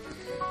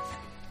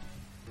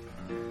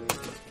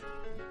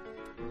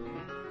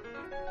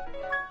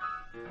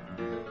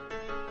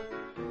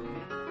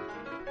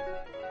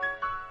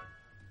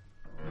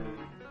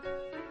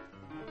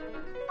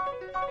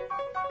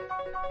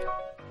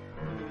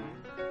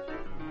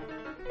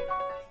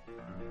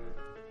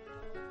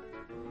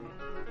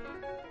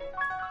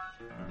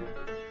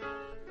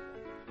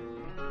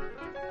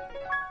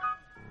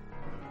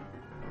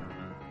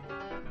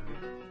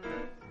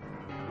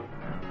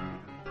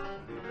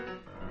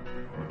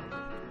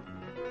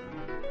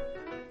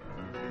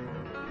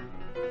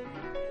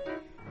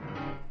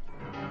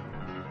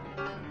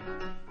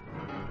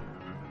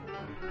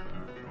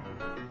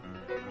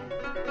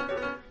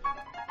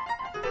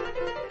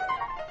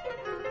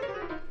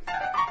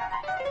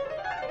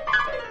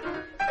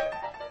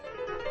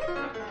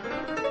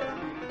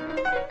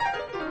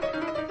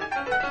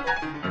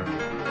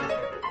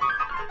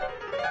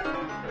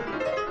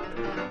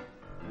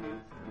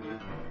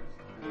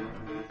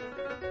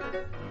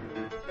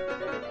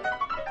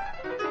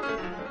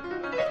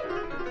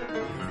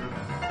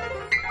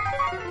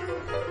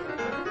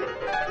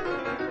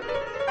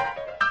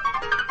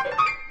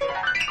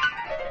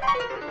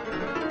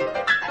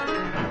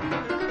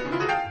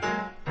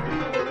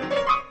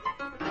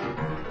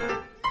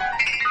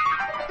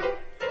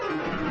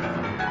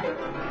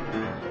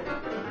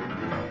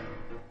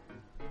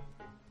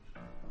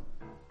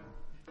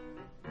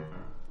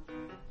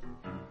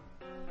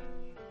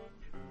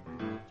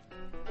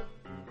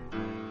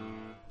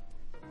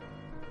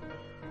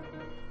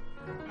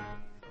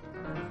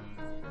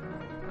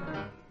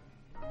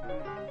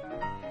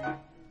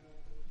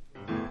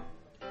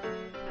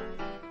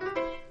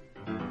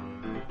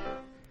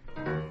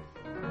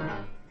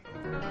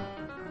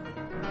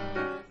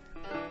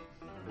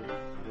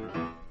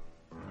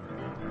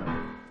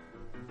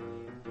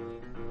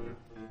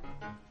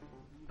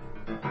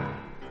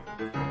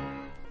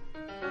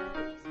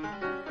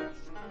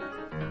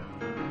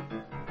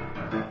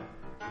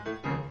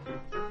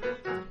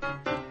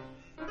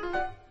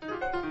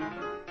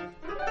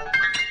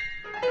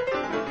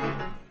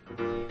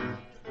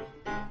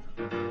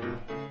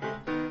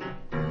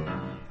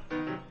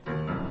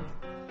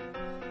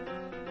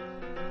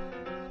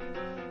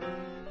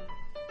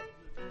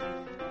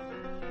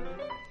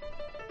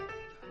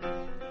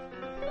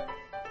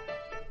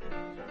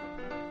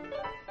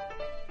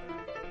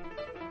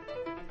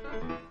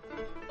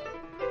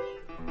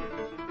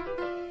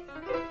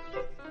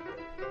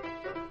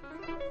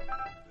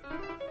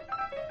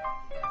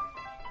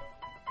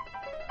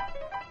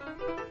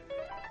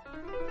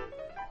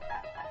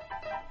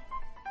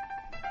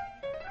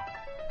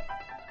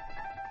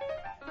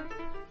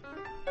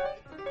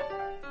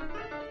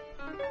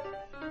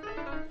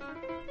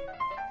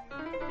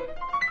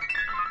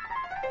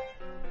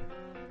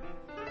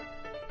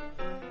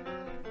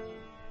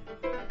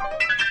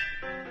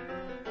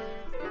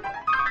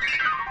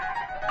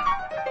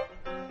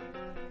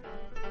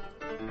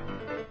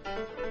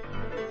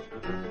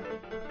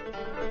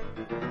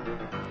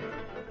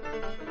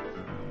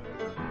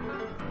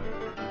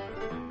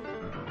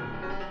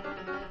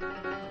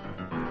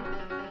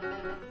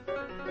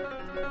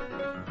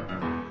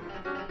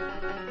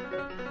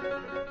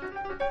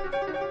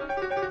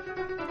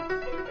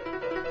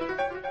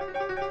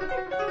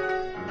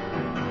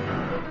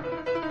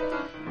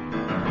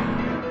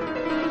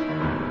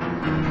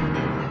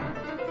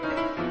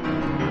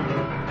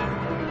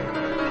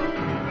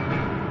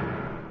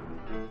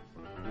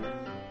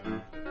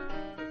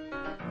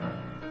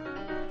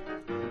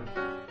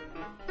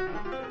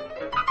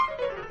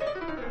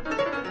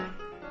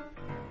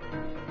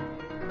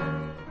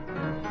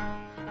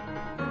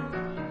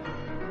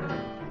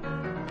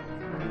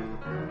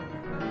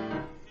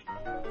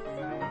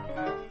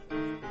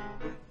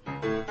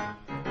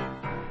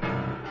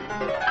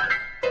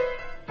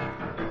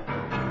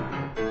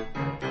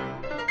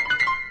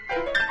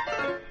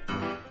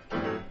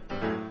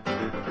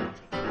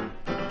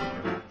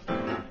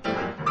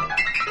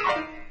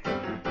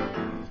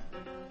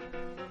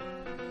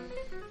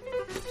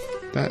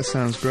 That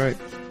sounds great.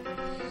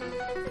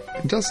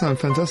 It does sound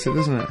fantastic,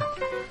 doesn't it?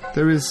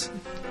 There is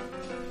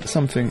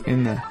something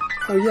in there.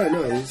 Oh yeah,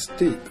 no, it's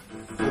deep.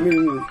 I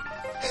mean,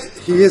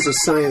 he is a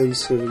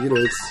science,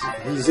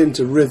 he's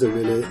into rhythm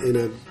in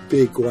a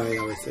big way,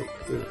 I think.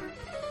 You know.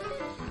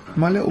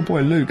 My little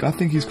boy Luke, I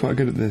think he's quite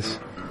good at this.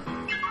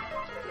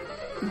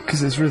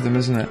 Because it's rhythm,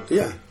 isn't it?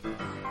 Yeah.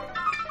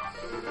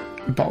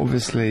 But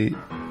obviously,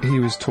 he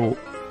was taught.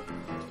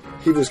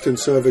 He was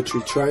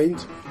conservatory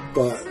trained,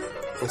 but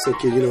I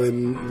think,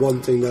 in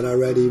one thing that I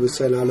read, he was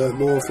saying I learnt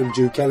more from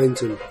Duke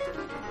Ellington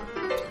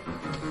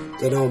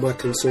than all my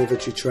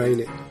conservatory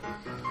training.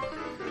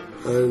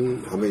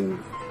 And, I mean,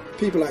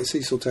 people like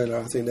Cecil Taylor,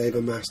 I think they've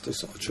amassed a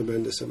sort of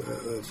tremendous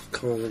amount of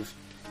kind of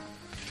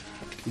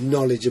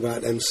knowledge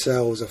about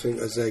themselves, I think,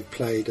 as they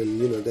played.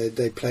 And,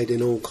 they played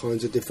in all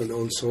kinds of different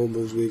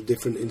ensembles with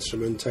different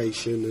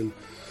instrumentation.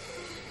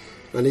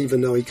 And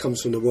even though he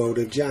comes from the world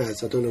of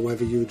jazz, I don't know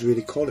whether you would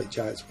really call it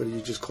jazz, whether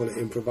you just call it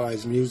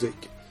improvised music,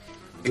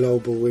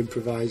 global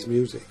improvised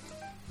music.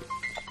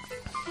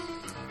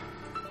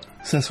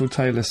 Cecil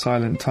Taylor,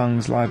 Silent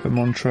Tongues, live at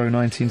Montreux,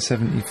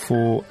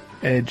 1974,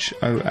 Edge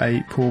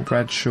 08, Paul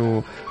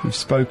Bradshaw. We've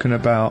spoken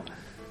about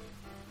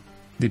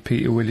the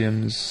Peter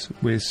Williams.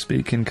 We're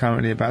speaking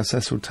currently about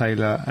Cecil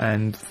Taylor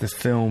and the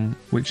film,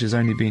 which has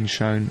only been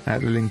shown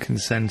at the Lincoln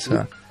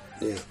Centre.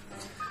 Yeah.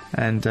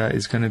 And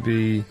is going to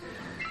be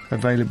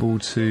available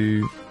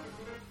to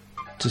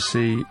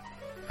see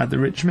at the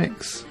Rich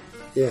Mix.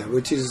 Yeah,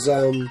 which is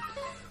at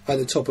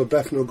the top of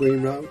Bethnal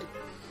Green Road.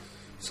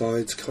 So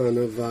it's kind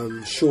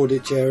of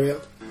Shoreditch area.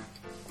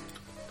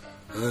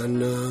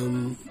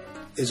 And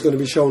it's going to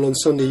be shown on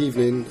Sunday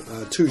evening,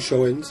 2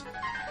 showings.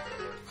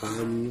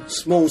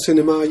 Small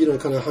cinema,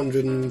 kind of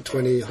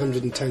 120,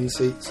 110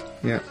 seats.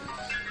 Yeah.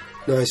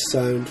 Nice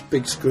sound,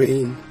 big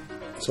screen.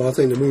 So I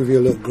think the movie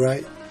will look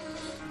great.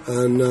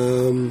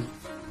 And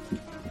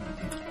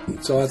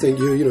so I think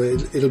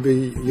you'll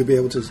be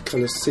able to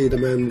kind of see the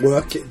man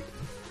working.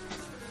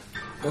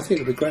 I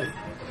think it'll be great.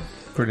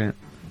 Brilliant.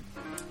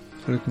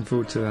 Looking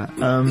forward to that.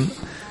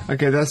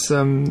 Okay, that's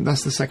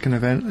the second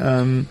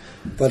event.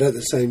 But at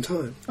the same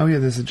time, oh yeah,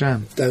 there's a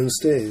jam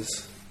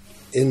downstairs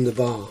in the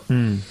bar,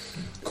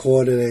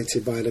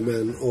 coordinated by the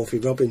man Orphy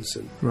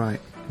Robinson. Right,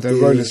 the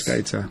roller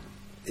skater.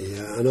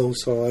 Yeah, and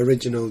also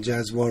original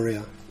jazz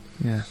warrior.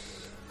 Yeah,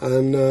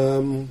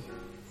 and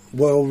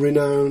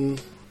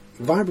well-renowned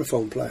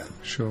vibraphone player.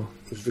 Sure.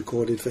 It was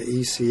recorded for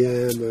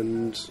ECM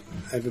and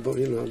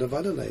everybody, the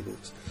other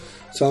labels.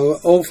 So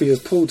Orphy has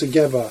pulled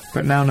together.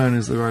 But now known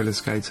as the roller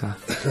skater.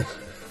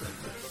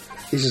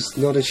 He's just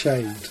not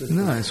ashamed.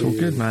 No, it's all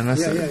good, man.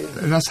 That's yeah.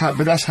 And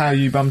that's how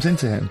you bumped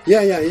into him.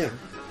 Yeah.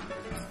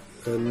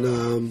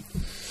 And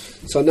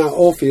so now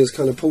Orphy has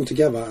kind of pulled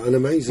together an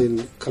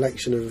amazing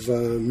collection of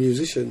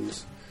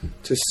musicians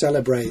to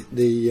celebrate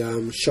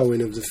the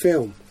showing of the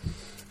film,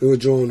 who are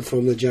drawn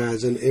from the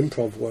jazz and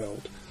improv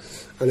world.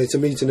 And it's a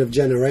meeting of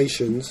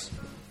generations.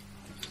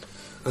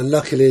 And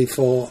luckily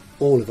for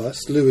all of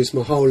us, Louis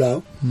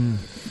Maholo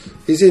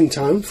is in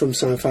town from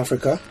South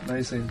Africa.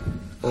 Amazing.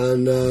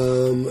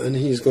 And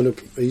he's gonna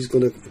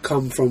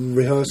come from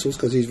rehearsals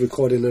because he's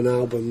recording an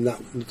album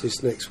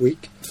this next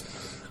week.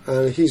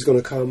 And he's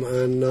gonna come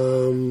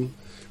and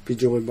be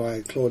joined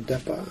by Claude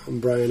Depper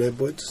and Brian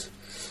Edwards.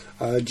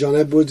 John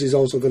Edwards is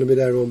also going to be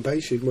there on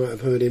bass. You might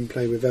have heard him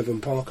play with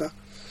Evan Parker.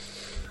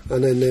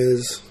 And then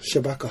there's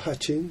Shabaka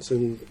Hutchins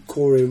and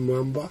Corey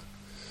Mwamba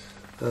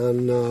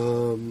and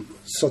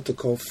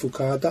Sotoko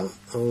Fukada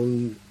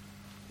on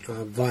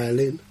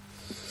violin.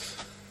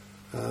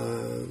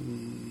 A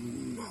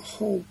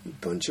whole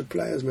bunch of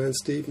players, man.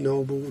 Steve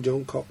Noble,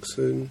 John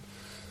Coxon.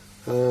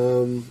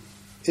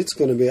 It's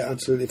going to be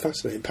absolutely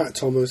fascinating. Pat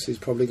Thomas is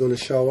probably going to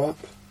show up.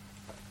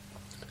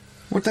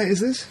 What date is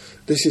this?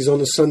 This is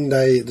on a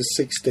Sunday, the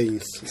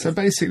 16th. So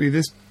basically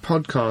this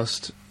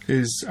podcast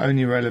is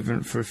only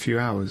relevant for a few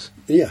hours.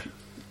 Yeah.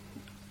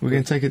 We're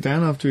going to take it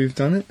down after we've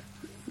done it?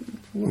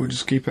 We'll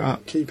just keep it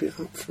up? Keep it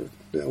up for a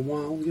little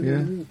while, Yeah.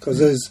 Because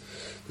there's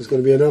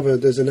going to be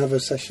another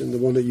session, the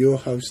one that you're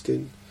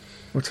hosting.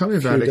 Well, tell me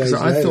about it, because days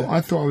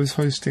I thought I was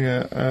hosting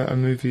a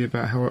movie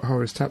about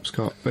Horace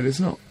Tapscott, but it's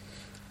not.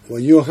 Well,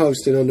 you're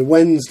hosting on the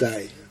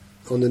Wednesday,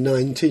 on the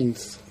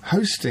 19th.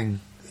 Hosting?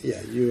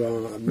 Yeah, you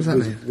are. What does that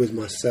mean? With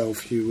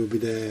myself, you will be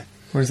there.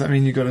 What does that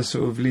mean? You've got to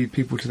sort of lead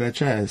people to their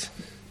chairs?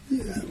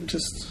 Yeah,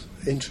 just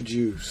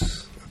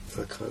introduce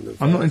a kind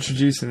of... I'm not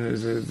introducing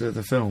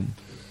the film.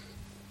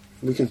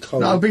 We can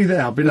call No, it... I'll be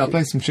there. I'll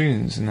play some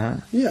tunes and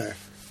that. Yeah.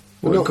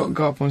 Well,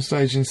 go up on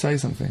stage and say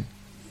something.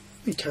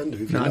 We can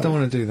do. No, I don't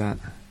want to do that.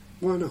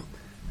 Why not?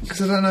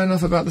 Because I don't know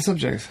enough about the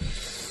subject.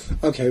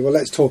 Okay, well,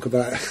 let's talk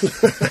about it.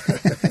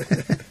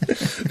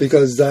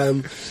 Because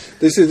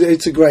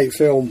it's a great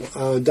film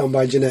done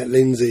by Jeanette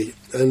Lindsay,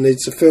 and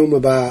it's a film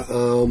about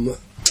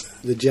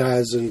the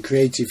jazz and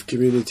creative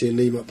community in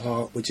Leimert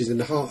Park, which is in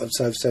the heart of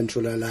South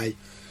Central LA,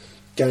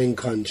 gang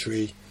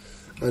country.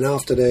 And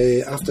after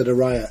the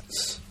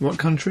riots, What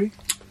country?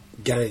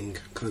 gang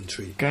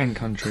country. Gang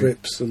country.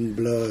 Crips and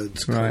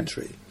Bloods Right.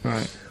 country.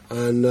 Right.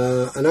 And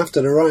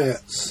after the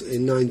riots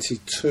in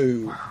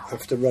 '92,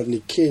 after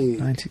Rodney King,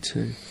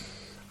 92.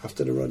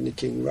 after the Rodney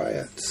King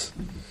riots,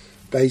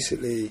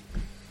 basically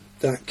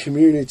that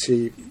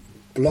community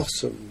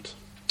blossomed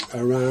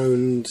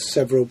around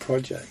several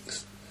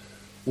projects.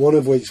 One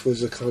of which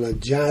was a kind of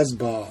jazz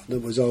bar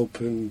that was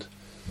opened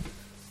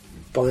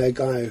by a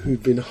guy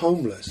who'd been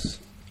homeless,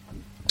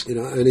 you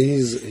know, and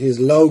his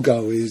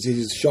logo is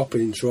his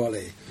shopping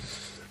trolley,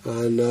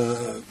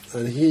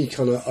 and he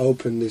kind of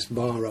opened this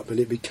bar up, and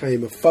it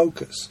became a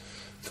focus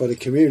for the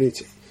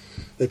community.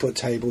 They put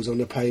tables on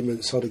the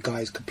pavement so the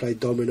guys could play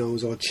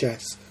dominoes or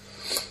chess,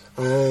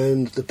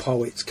 and the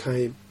poets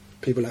came,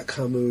 people like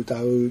Camus,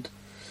 Daoud,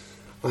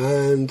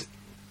 and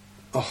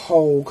a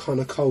whole kind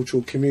of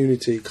cultural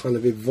community kind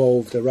of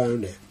evolved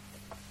around it.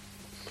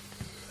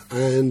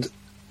 And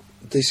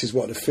this is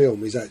what the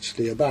film is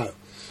actually about.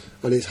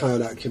 And it's how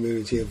that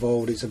community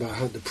evolved. It's about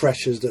how the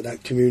pressures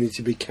that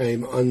community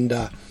became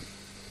under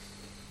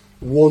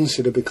once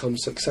it had become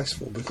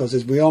successful. Because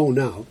as we all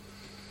know,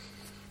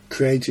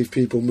 creative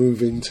people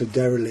move into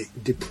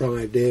derelict,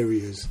 deprived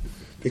areas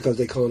because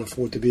they can't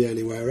afford to be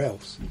anywhere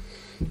else.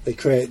 They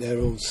create their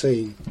own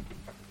scene.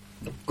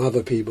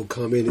 Other people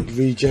come in, it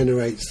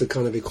regenerates the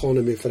kind of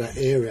economy for that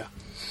area.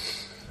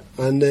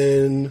 And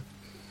then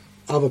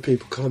other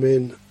people come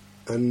in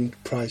and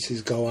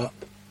prices go up,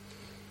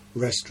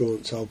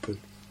 restaurants open,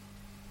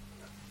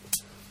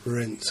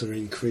 rents are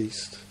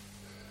increased,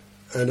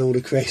 and all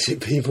the creative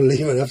people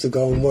leave and have to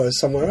go and work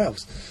somewhere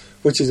else,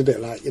 which is a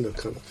bit like, you know,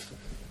 kind of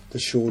the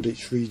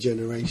Shoreditch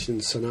regeneration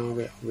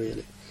scenario,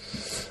 really.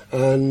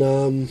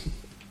 And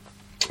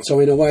so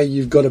in a way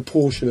you've got a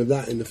portion of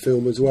that in the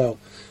film as well.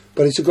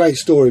 But it's a great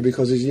story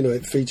because, you know,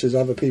 it features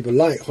other people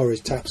like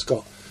Horace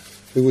Tapscott,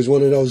 who was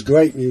one of those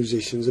great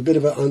musicians, a bit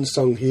of an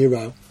unsung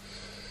hero.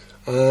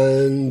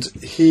 And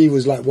he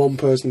was like one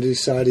person who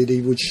decided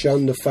he would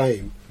shun the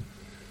fame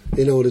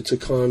in order to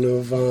kind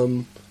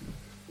of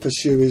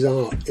pursue his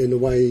art in the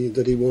way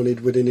that he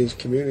wanted within his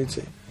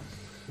community.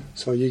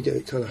 So you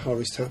get kind of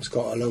Horace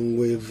Tapscott along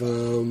with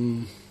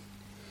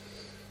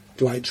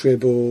Dwight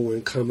Tribble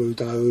and Camus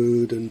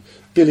Daoud, and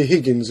Billy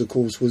Higgins, of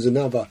course, was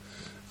another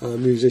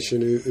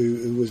musician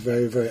who was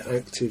very, very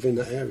active in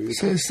that area.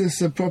 So is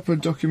this a proper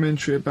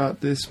documentary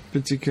about this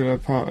particular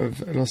part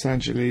of Los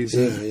Angeles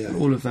and Yeah.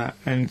 all of that?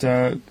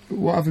 And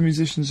what other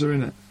musicians are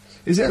in it?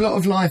 Is it a lot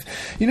of live?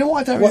 You know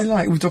what I don't really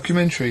like with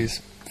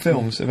documentaries,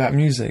 films about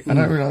music? I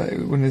don't really like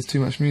it when there's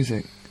too much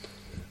music.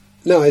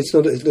 No, it's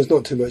not. There's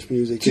not too much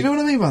music. Do you know what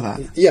I mean by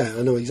that? Yeah,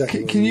 I know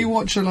exactly. Can you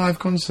watch a live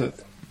concert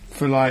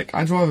for like?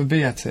 I'd rather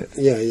be at it.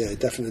 Yeah,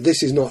 definitely.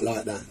 This is not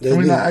like that. I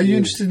mean, like, are you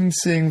interested in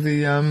seeing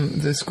the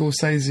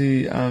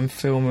Scorsese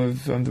film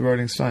of the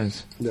Rolling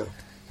Stones? No,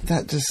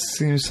 That just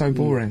seems so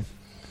boring.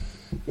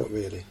 not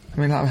really. I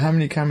mean, like, how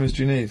many cameras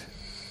do you need?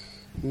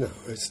 No,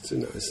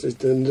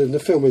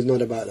 the film is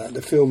not about that.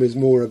 The film is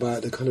more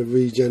about the kind of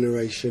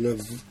regeneration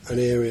of an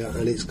area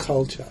and its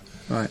culture.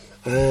 Right.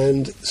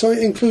 And so it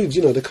includes,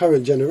 you know, the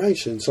current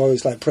generation. So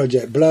it's like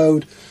Project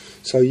Blowed.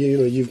 So, you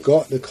know, you've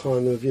got the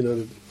kind of, you know,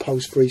 the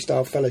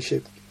post-freestyle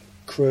fellowship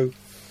crew.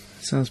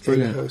 Sounds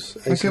brilliant. In-house,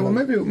 Okay, well,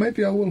 ASMR.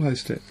 maybe I will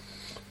host it.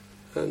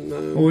 And,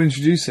 Or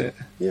introduce it.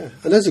 yeah,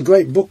 and there's a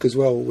great book as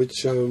well,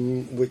 which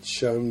a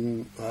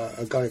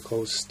guy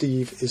called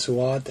Steve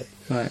Isuade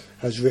Right.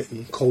 has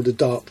written, called The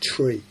Dark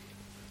Tree,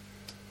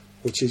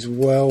 which is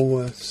well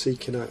worth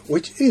seeking out,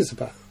 which is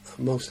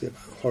mostly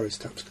about Horace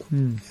Tapscott.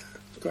 Yeah,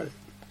 it's great.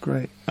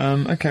 Great.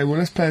 Okay, well,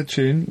 let's play a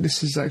tune.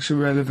 This is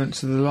actually relevant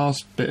to the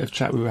last bit of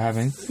chat we were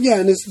having. Yeah,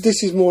 and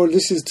this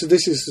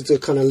is to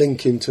kind of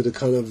link into the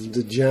kind of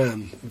the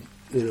jam,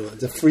 you know,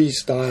 the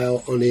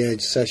freestyle on the edge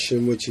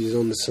session, which is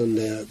on the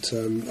Sunday at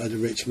the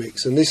Rich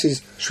Mix, and this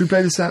is Should we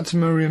play this out to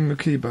Miriam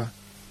Makeba,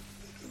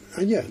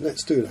 yeah,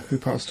 let's do that. who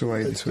passed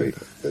away Let's this week?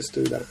 Let's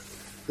do that.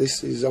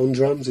 This is on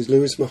drums. Is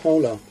Louis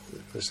Maholo.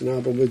 It's an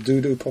album with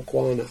Dudu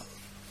Pokwana.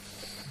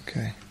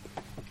 Okay.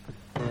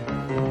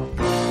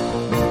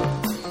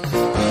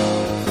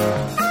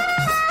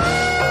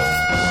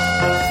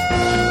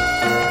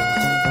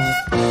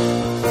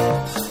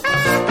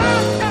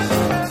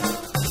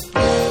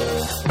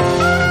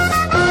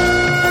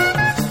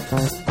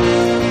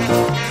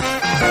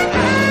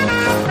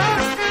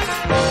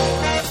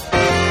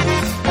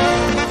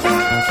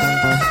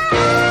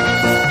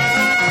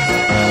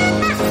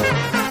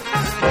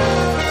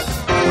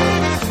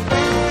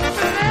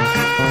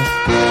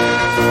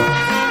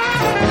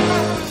 Thank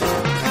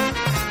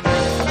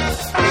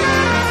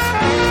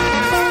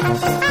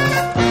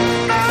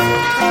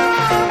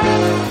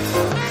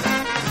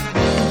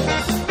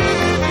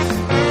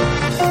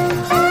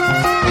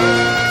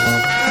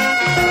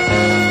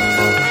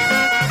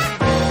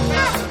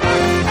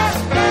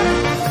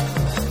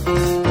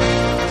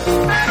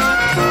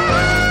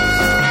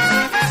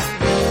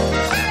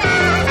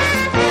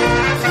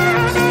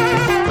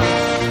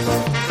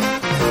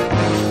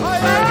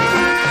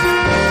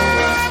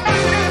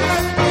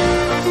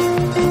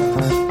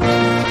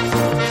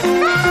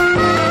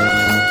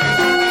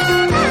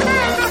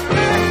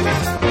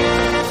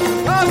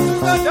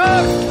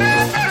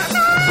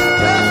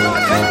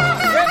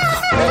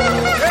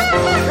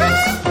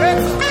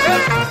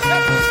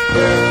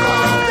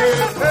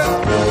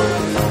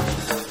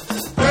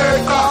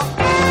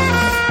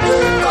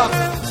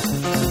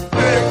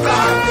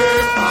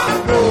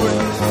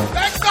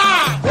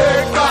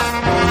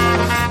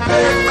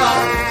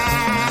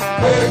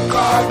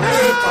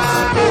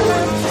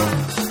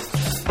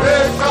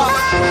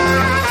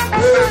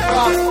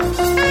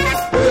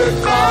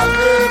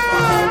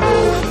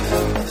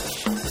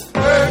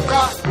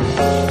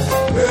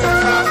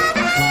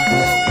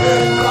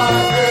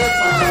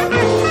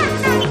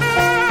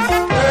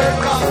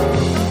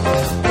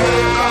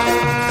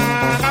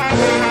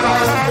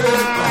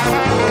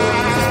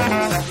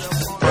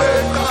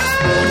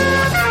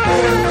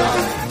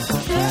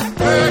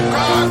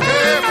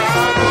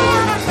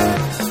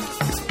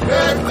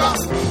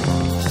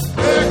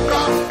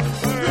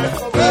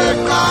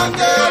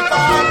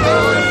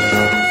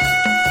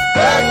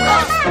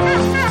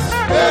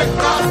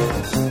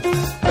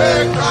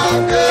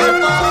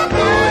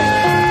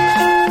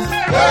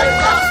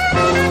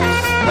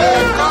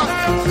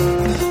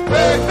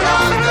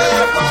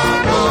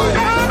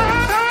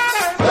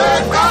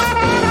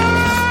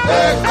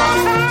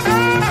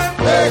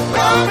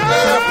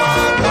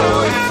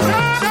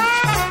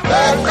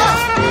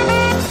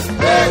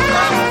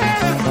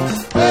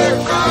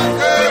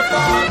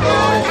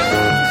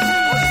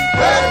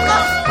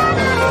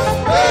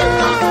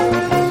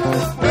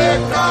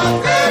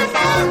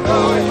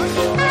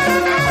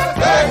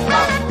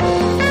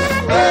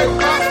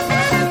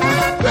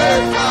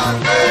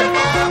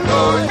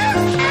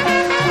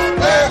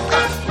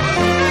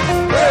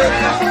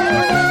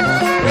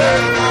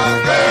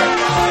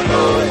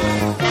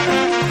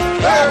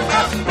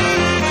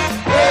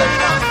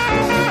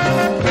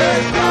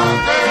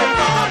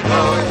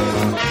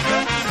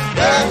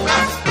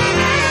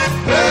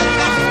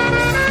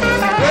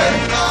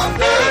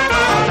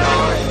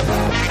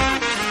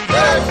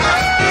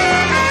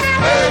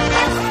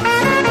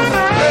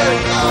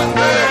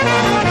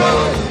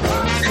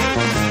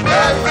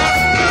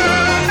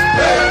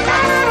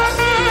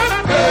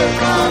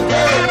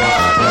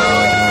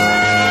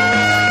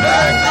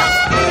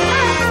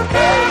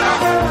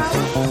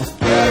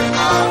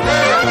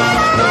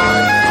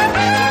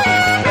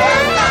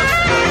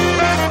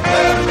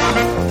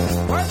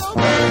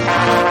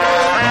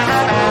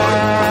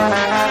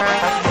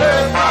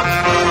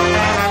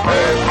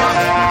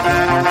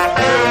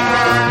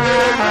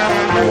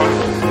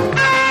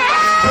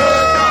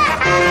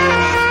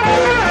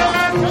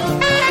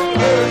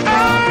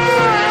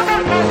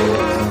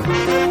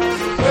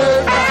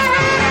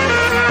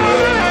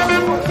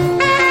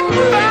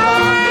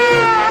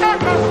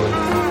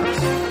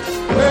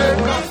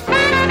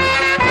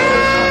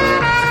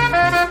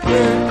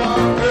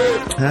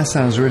That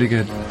sounds really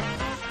good.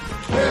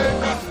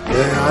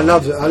 Yeah, I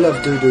love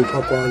Dudu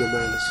Popwana,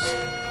 man.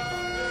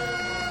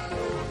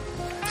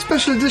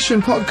 Special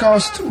edition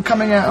podcast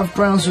coming out of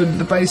Brownswood,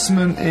 the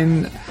basement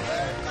in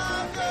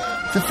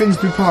the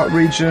Finsbury Park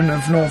region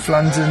of North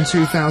London,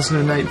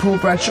 2008. Paul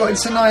Bradshaw.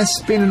 It's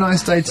been a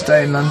nice day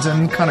today in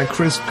London. Kind of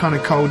crisp, kind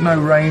of cold, no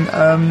rain.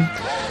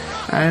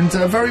 And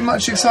very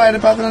much excited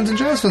about the London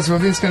Jazz Festival.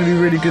 I think it's going to be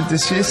really good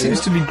this year.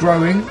 Seems to be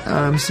growing.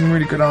 Some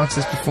really good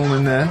artists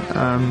performing there.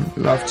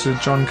 Love to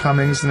John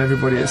Cummings and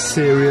everybody at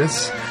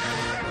Sirius.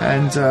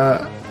 And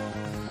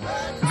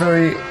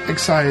very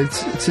excited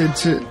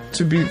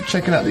to be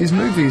checking out these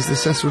movies. The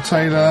Cecil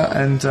Taylor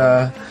and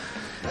the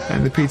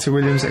Peter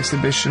Williams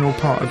exhibition, all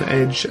part of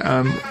Edge.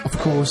 Of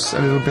course,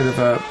 a little bit of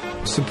a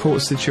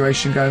support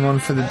situation going on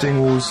for the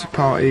Dingwalls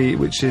party,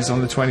 which is on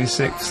the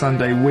 26th,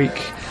 Sunday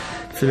week.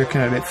 If you're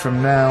looking at it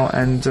from now,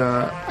 and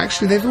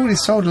actually they've already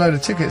sold a load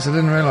of tickets. I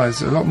didn't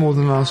realise, a lot more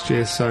than last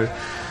year. So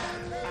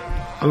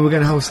we're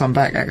going to hold some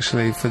back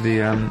actually for the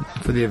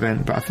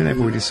event, but I think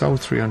they've already sold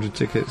 300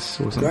 tickets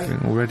or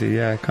something already.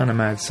 Yeah, kind of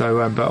mad.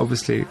 So, but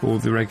obviously all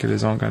the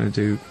regulars aren't going to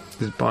do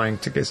this buying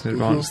tickets in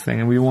advance thing,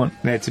 and we want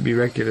there to be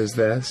regulars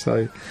there,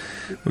 so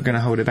we're going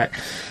to hold it back.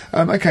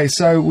 Okay,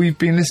 so we've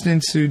been listening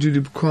to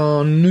Dudu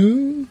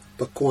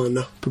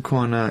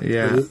Popwana,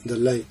 yeah. The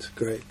late,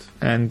 great.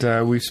 And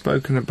we've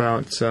spoken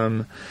about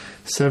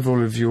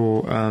several of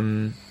your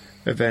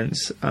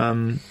events.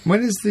 When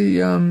is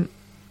the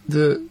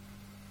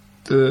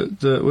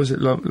was it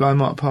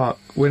Leimert Park?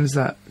 When is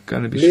that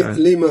going to be shown?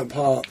 Leimert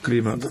Park.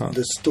 Park.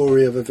 The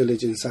Story of a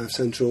Village in South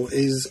Central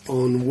is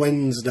on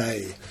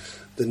Wednesday,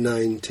 the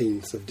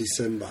 19th of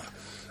December.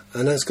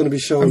 And that's going to be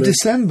shown... Of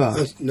December?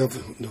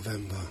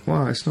 November.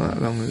 Wow, it's not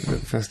that long of a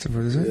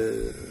festival, is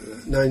it?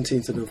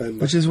 19th of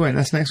November. Which is when?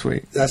 That's next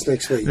week? That's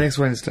next week. Next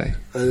Wednesday.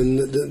 And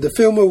the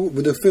film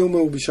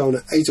will be shown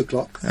at 8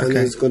 o'clock. Okay. And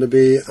there's going to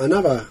be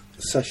another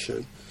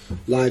session,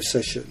 live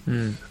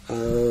session,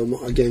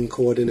 again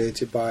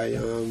coordinated by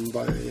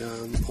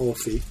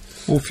Alfie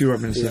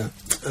Robbins, yeah.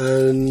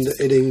 And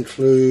it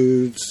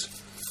includes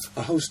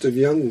a host of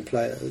young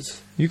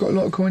players. You got a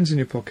lot of coins in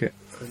your pocket.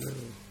 I know.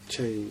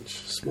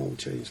 Small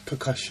change,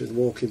 percussion,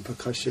 walking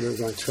percussion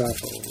as I travel.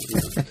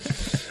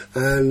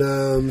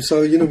 And so,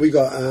 we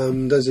got,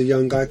 there's a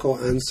young guy called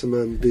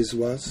Ansaman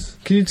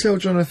Biswas. Can you tell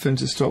Jonathan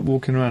to stop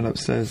walking around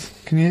upstairs?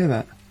 Can you hear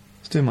that?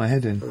 It's doing my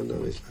head in. Oh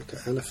no, he's like an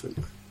elephant,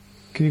 man.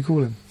 Can you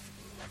call him?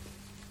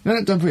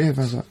 No, don't put your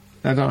headphones up.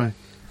 No, don't worry.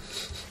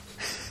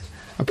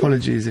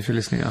 Apologies if you're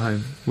listening at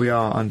home. We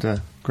are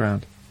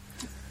underground.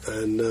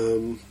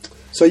 And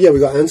so we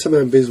got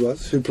Ansaman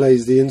Biswas, who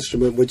plays the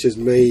instrument which has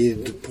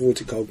made the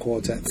Portico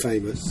Quartet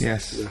famous.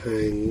 Yes. The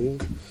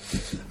Hang.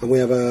 And we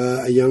have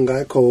a young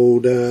guy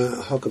called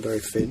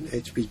Huckleberry Finn,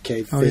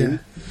 HBK Finn,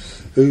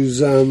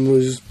 who's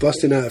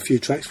busting out a few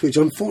tracks, which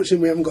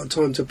unfortunately we haven't got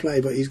time to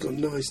play, but he's got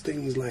nice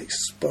things like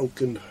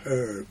Spoken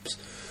Herbs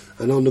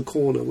and On the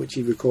Corner, which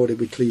he recorded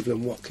with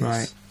Cleveland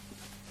Watkins.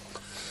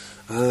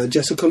 Right.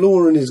 Jessica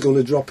Lauren is going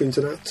to drop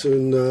into that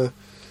tune.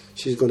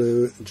 She's going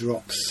to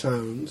drop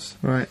sounds.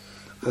 Right.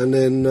 And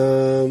then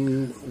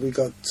we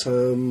got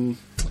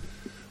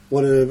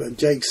one of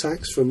Jake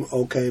Sachs from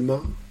OK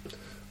Ma.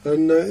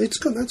 And that's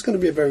going to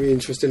be a very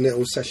interesting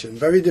little session.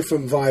 Very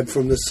different vibe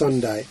from the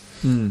Sunday.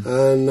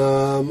 And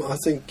I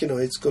think,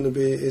 it's going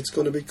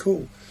to be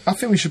cool. I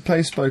think we should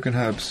play Spoken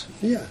Herbs.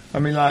 Yeah. I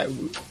mean,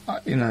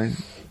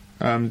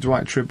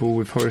 Dwight Tribble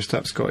with Horace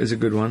Tapscott is a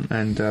good one,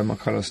 and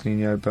Carlos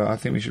Nino, but I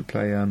think we should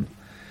play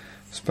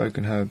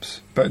Spoken Herbs,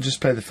 but just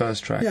play the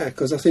first track. Yeah,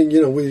 because I think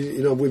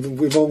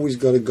we've always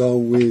got to go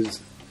with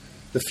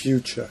the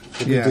future,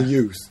 with the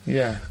youth.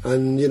 Yeah,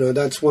 and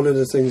that's one of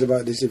the things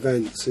about this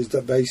event is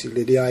that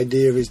basically the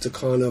idea is to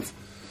kind of,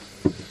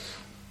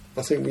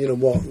 I think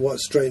what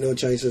Straight No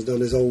Chase has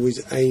done is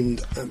always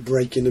aimed at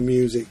breaking the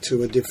music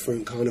to a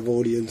different kind of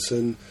audience,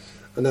 and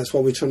that's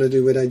what we're trying to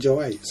do with Edge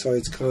 08. So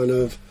it's kind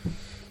of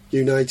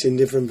uniting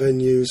different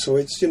venues. So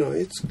it's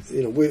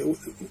we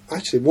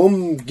actually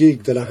one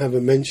gig that I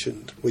haven't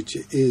mentioned, which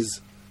is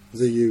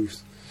the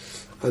youth,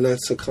 and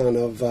that's a kind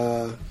of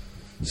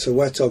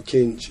Soweto,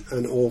 Kinch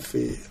and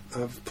Orphy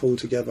have pulled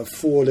together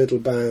 4 little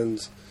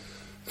bands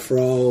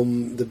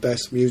from the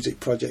best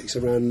music projects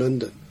around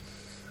London,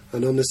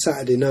 and on the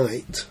Saturday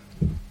night,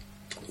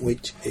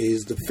 which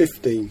is the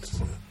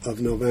 15th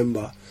of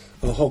November,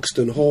 at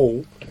Hoxton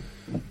Hall,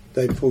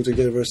 they pulled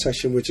together a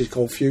session which is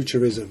called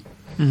Futurism.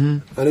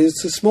 And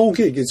it's a small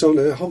gig. It's on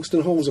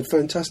Hoxton Hall's a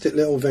fantastic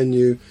little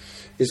venue.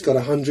 It's got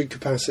 100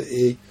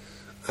 capacity,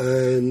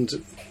 and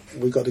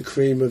we've got the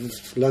cream of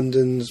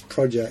London's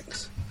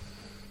projects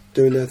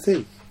doing their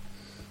thing.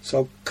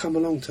 So come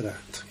along to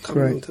that. Come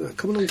Great. along to that.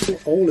 Come along to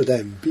all of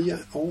them. Be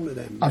at all of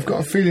them. I've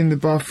got a feeling the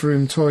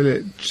bathroom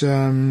toilet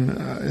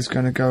is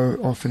going to go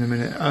off in a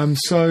minute.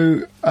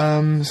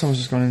 Someone's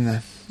just gone in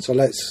there. So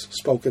let's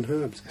Spoken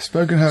Herbs.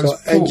 Spoken Herbs. So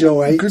Edge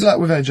 08. Good luck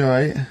with Edge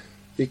 08.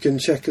 You can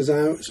check us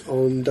out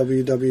on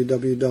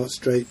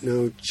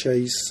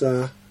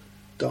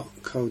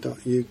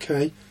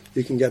www.straightnochaser.co.uk.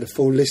 You can get a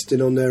full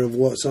listing on there of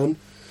what's on.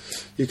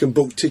 You can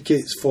book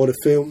tickets for the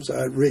films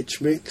at Rich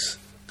Mix.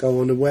 Go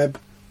on the web,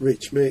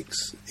 Rich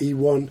Mix,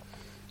 E1.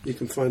 You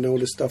can find all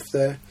the stuff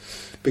there.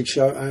 Big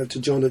shout out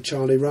to John at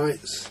Charlie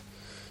Wrights,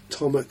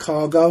 Tom at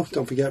Cargo.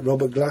 Don't forget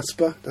Robert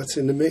Glasper, that's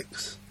in the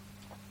mix.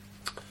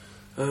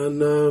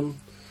 And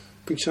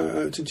big shout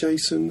out to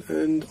Jason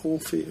and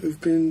Orphy,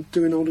 who've been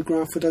doing all the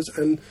graph with us,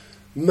 and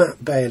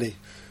Matt Bailey,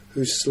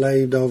 who's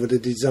slaved over the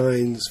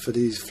designs for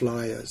these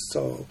flyers.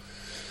 So,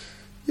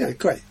 yeah,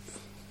 great.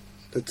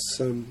 Let's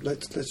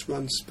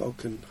run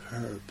Spoken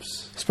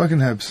Herbs.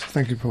 Spoken Herbs.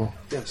 Thank you, Paul.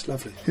 Yes,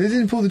 lovely. They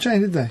didn't pull the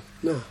chain, did they?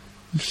 No,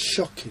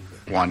 shocking,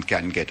 man. One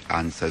can get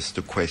answers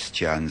to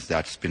questions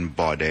that's been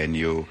bothering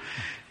you.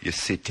 You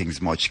see things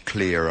much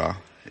clearer.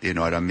 You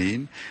know what I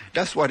mean?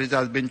 That's what it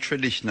has been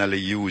traditionally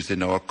used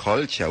in our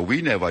culture.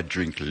 We never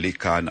drink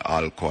liquor and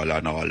alcohol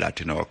and all that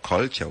in our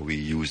culture. We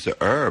use the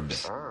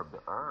herbs.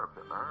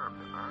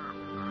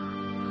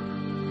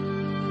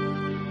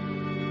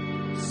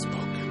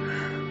 Spoken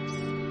herbs.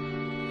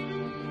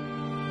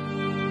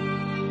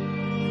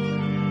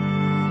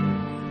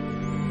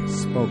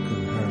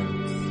 Spoken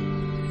herbs.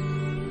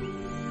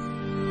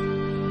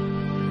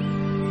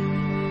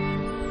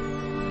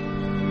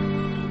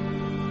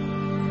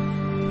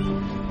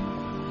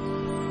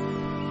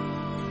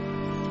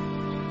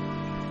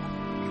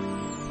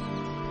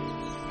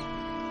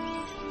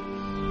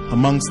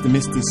 Amongst the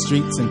misty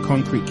streets and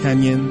concrete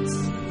canyons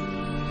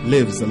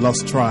lives a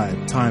lost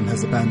tribe time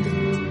has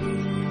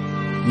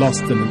abandoned.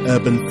 Lost in an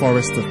urban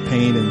forest of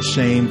pain and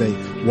shame, they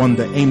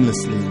wander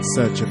aimlessly in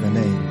search of a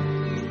name.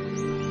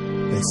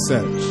 They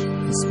search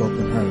for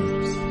spoken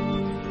herbs.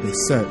 They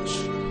search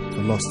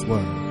for lost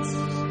words.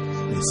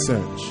 They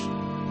search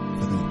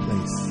for their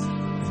place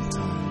in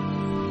time.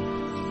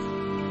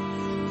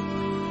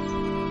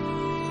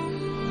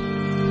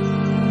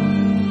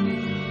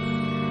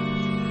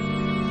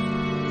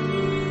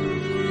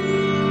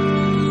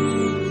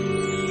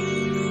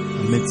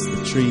 Amidst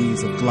the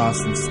trees of glass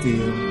and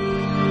steel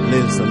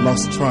lives a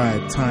lost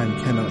tribe time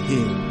cannot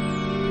heal.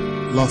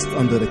 Lost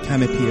under the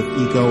canopy of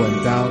ego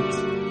and doubt,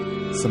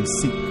 some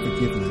seek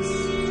forgiveness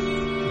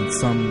and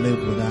some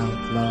live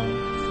without love.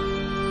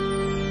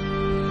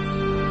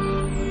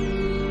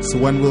 So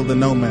when will the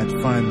nomad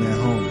find their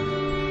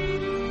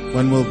home?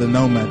 When will the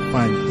nomad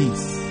find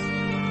peace?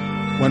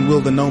 When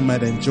will the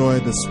nomad enjoy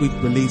the sweet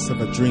release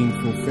of a dream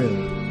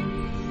fulfilled?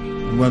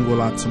 And when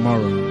will our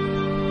tomorrow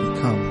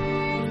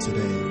become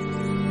today?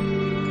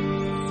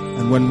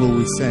 And when will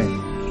we say,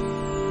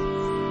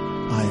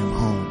 I am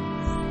home,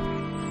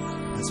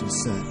 as we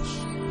search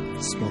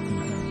for spoken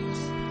herbs,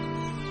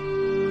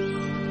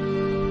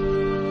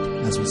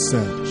 as we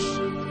search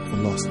for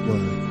lost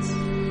words,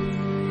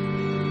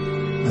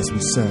 as we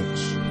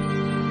search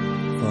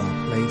for our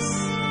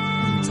place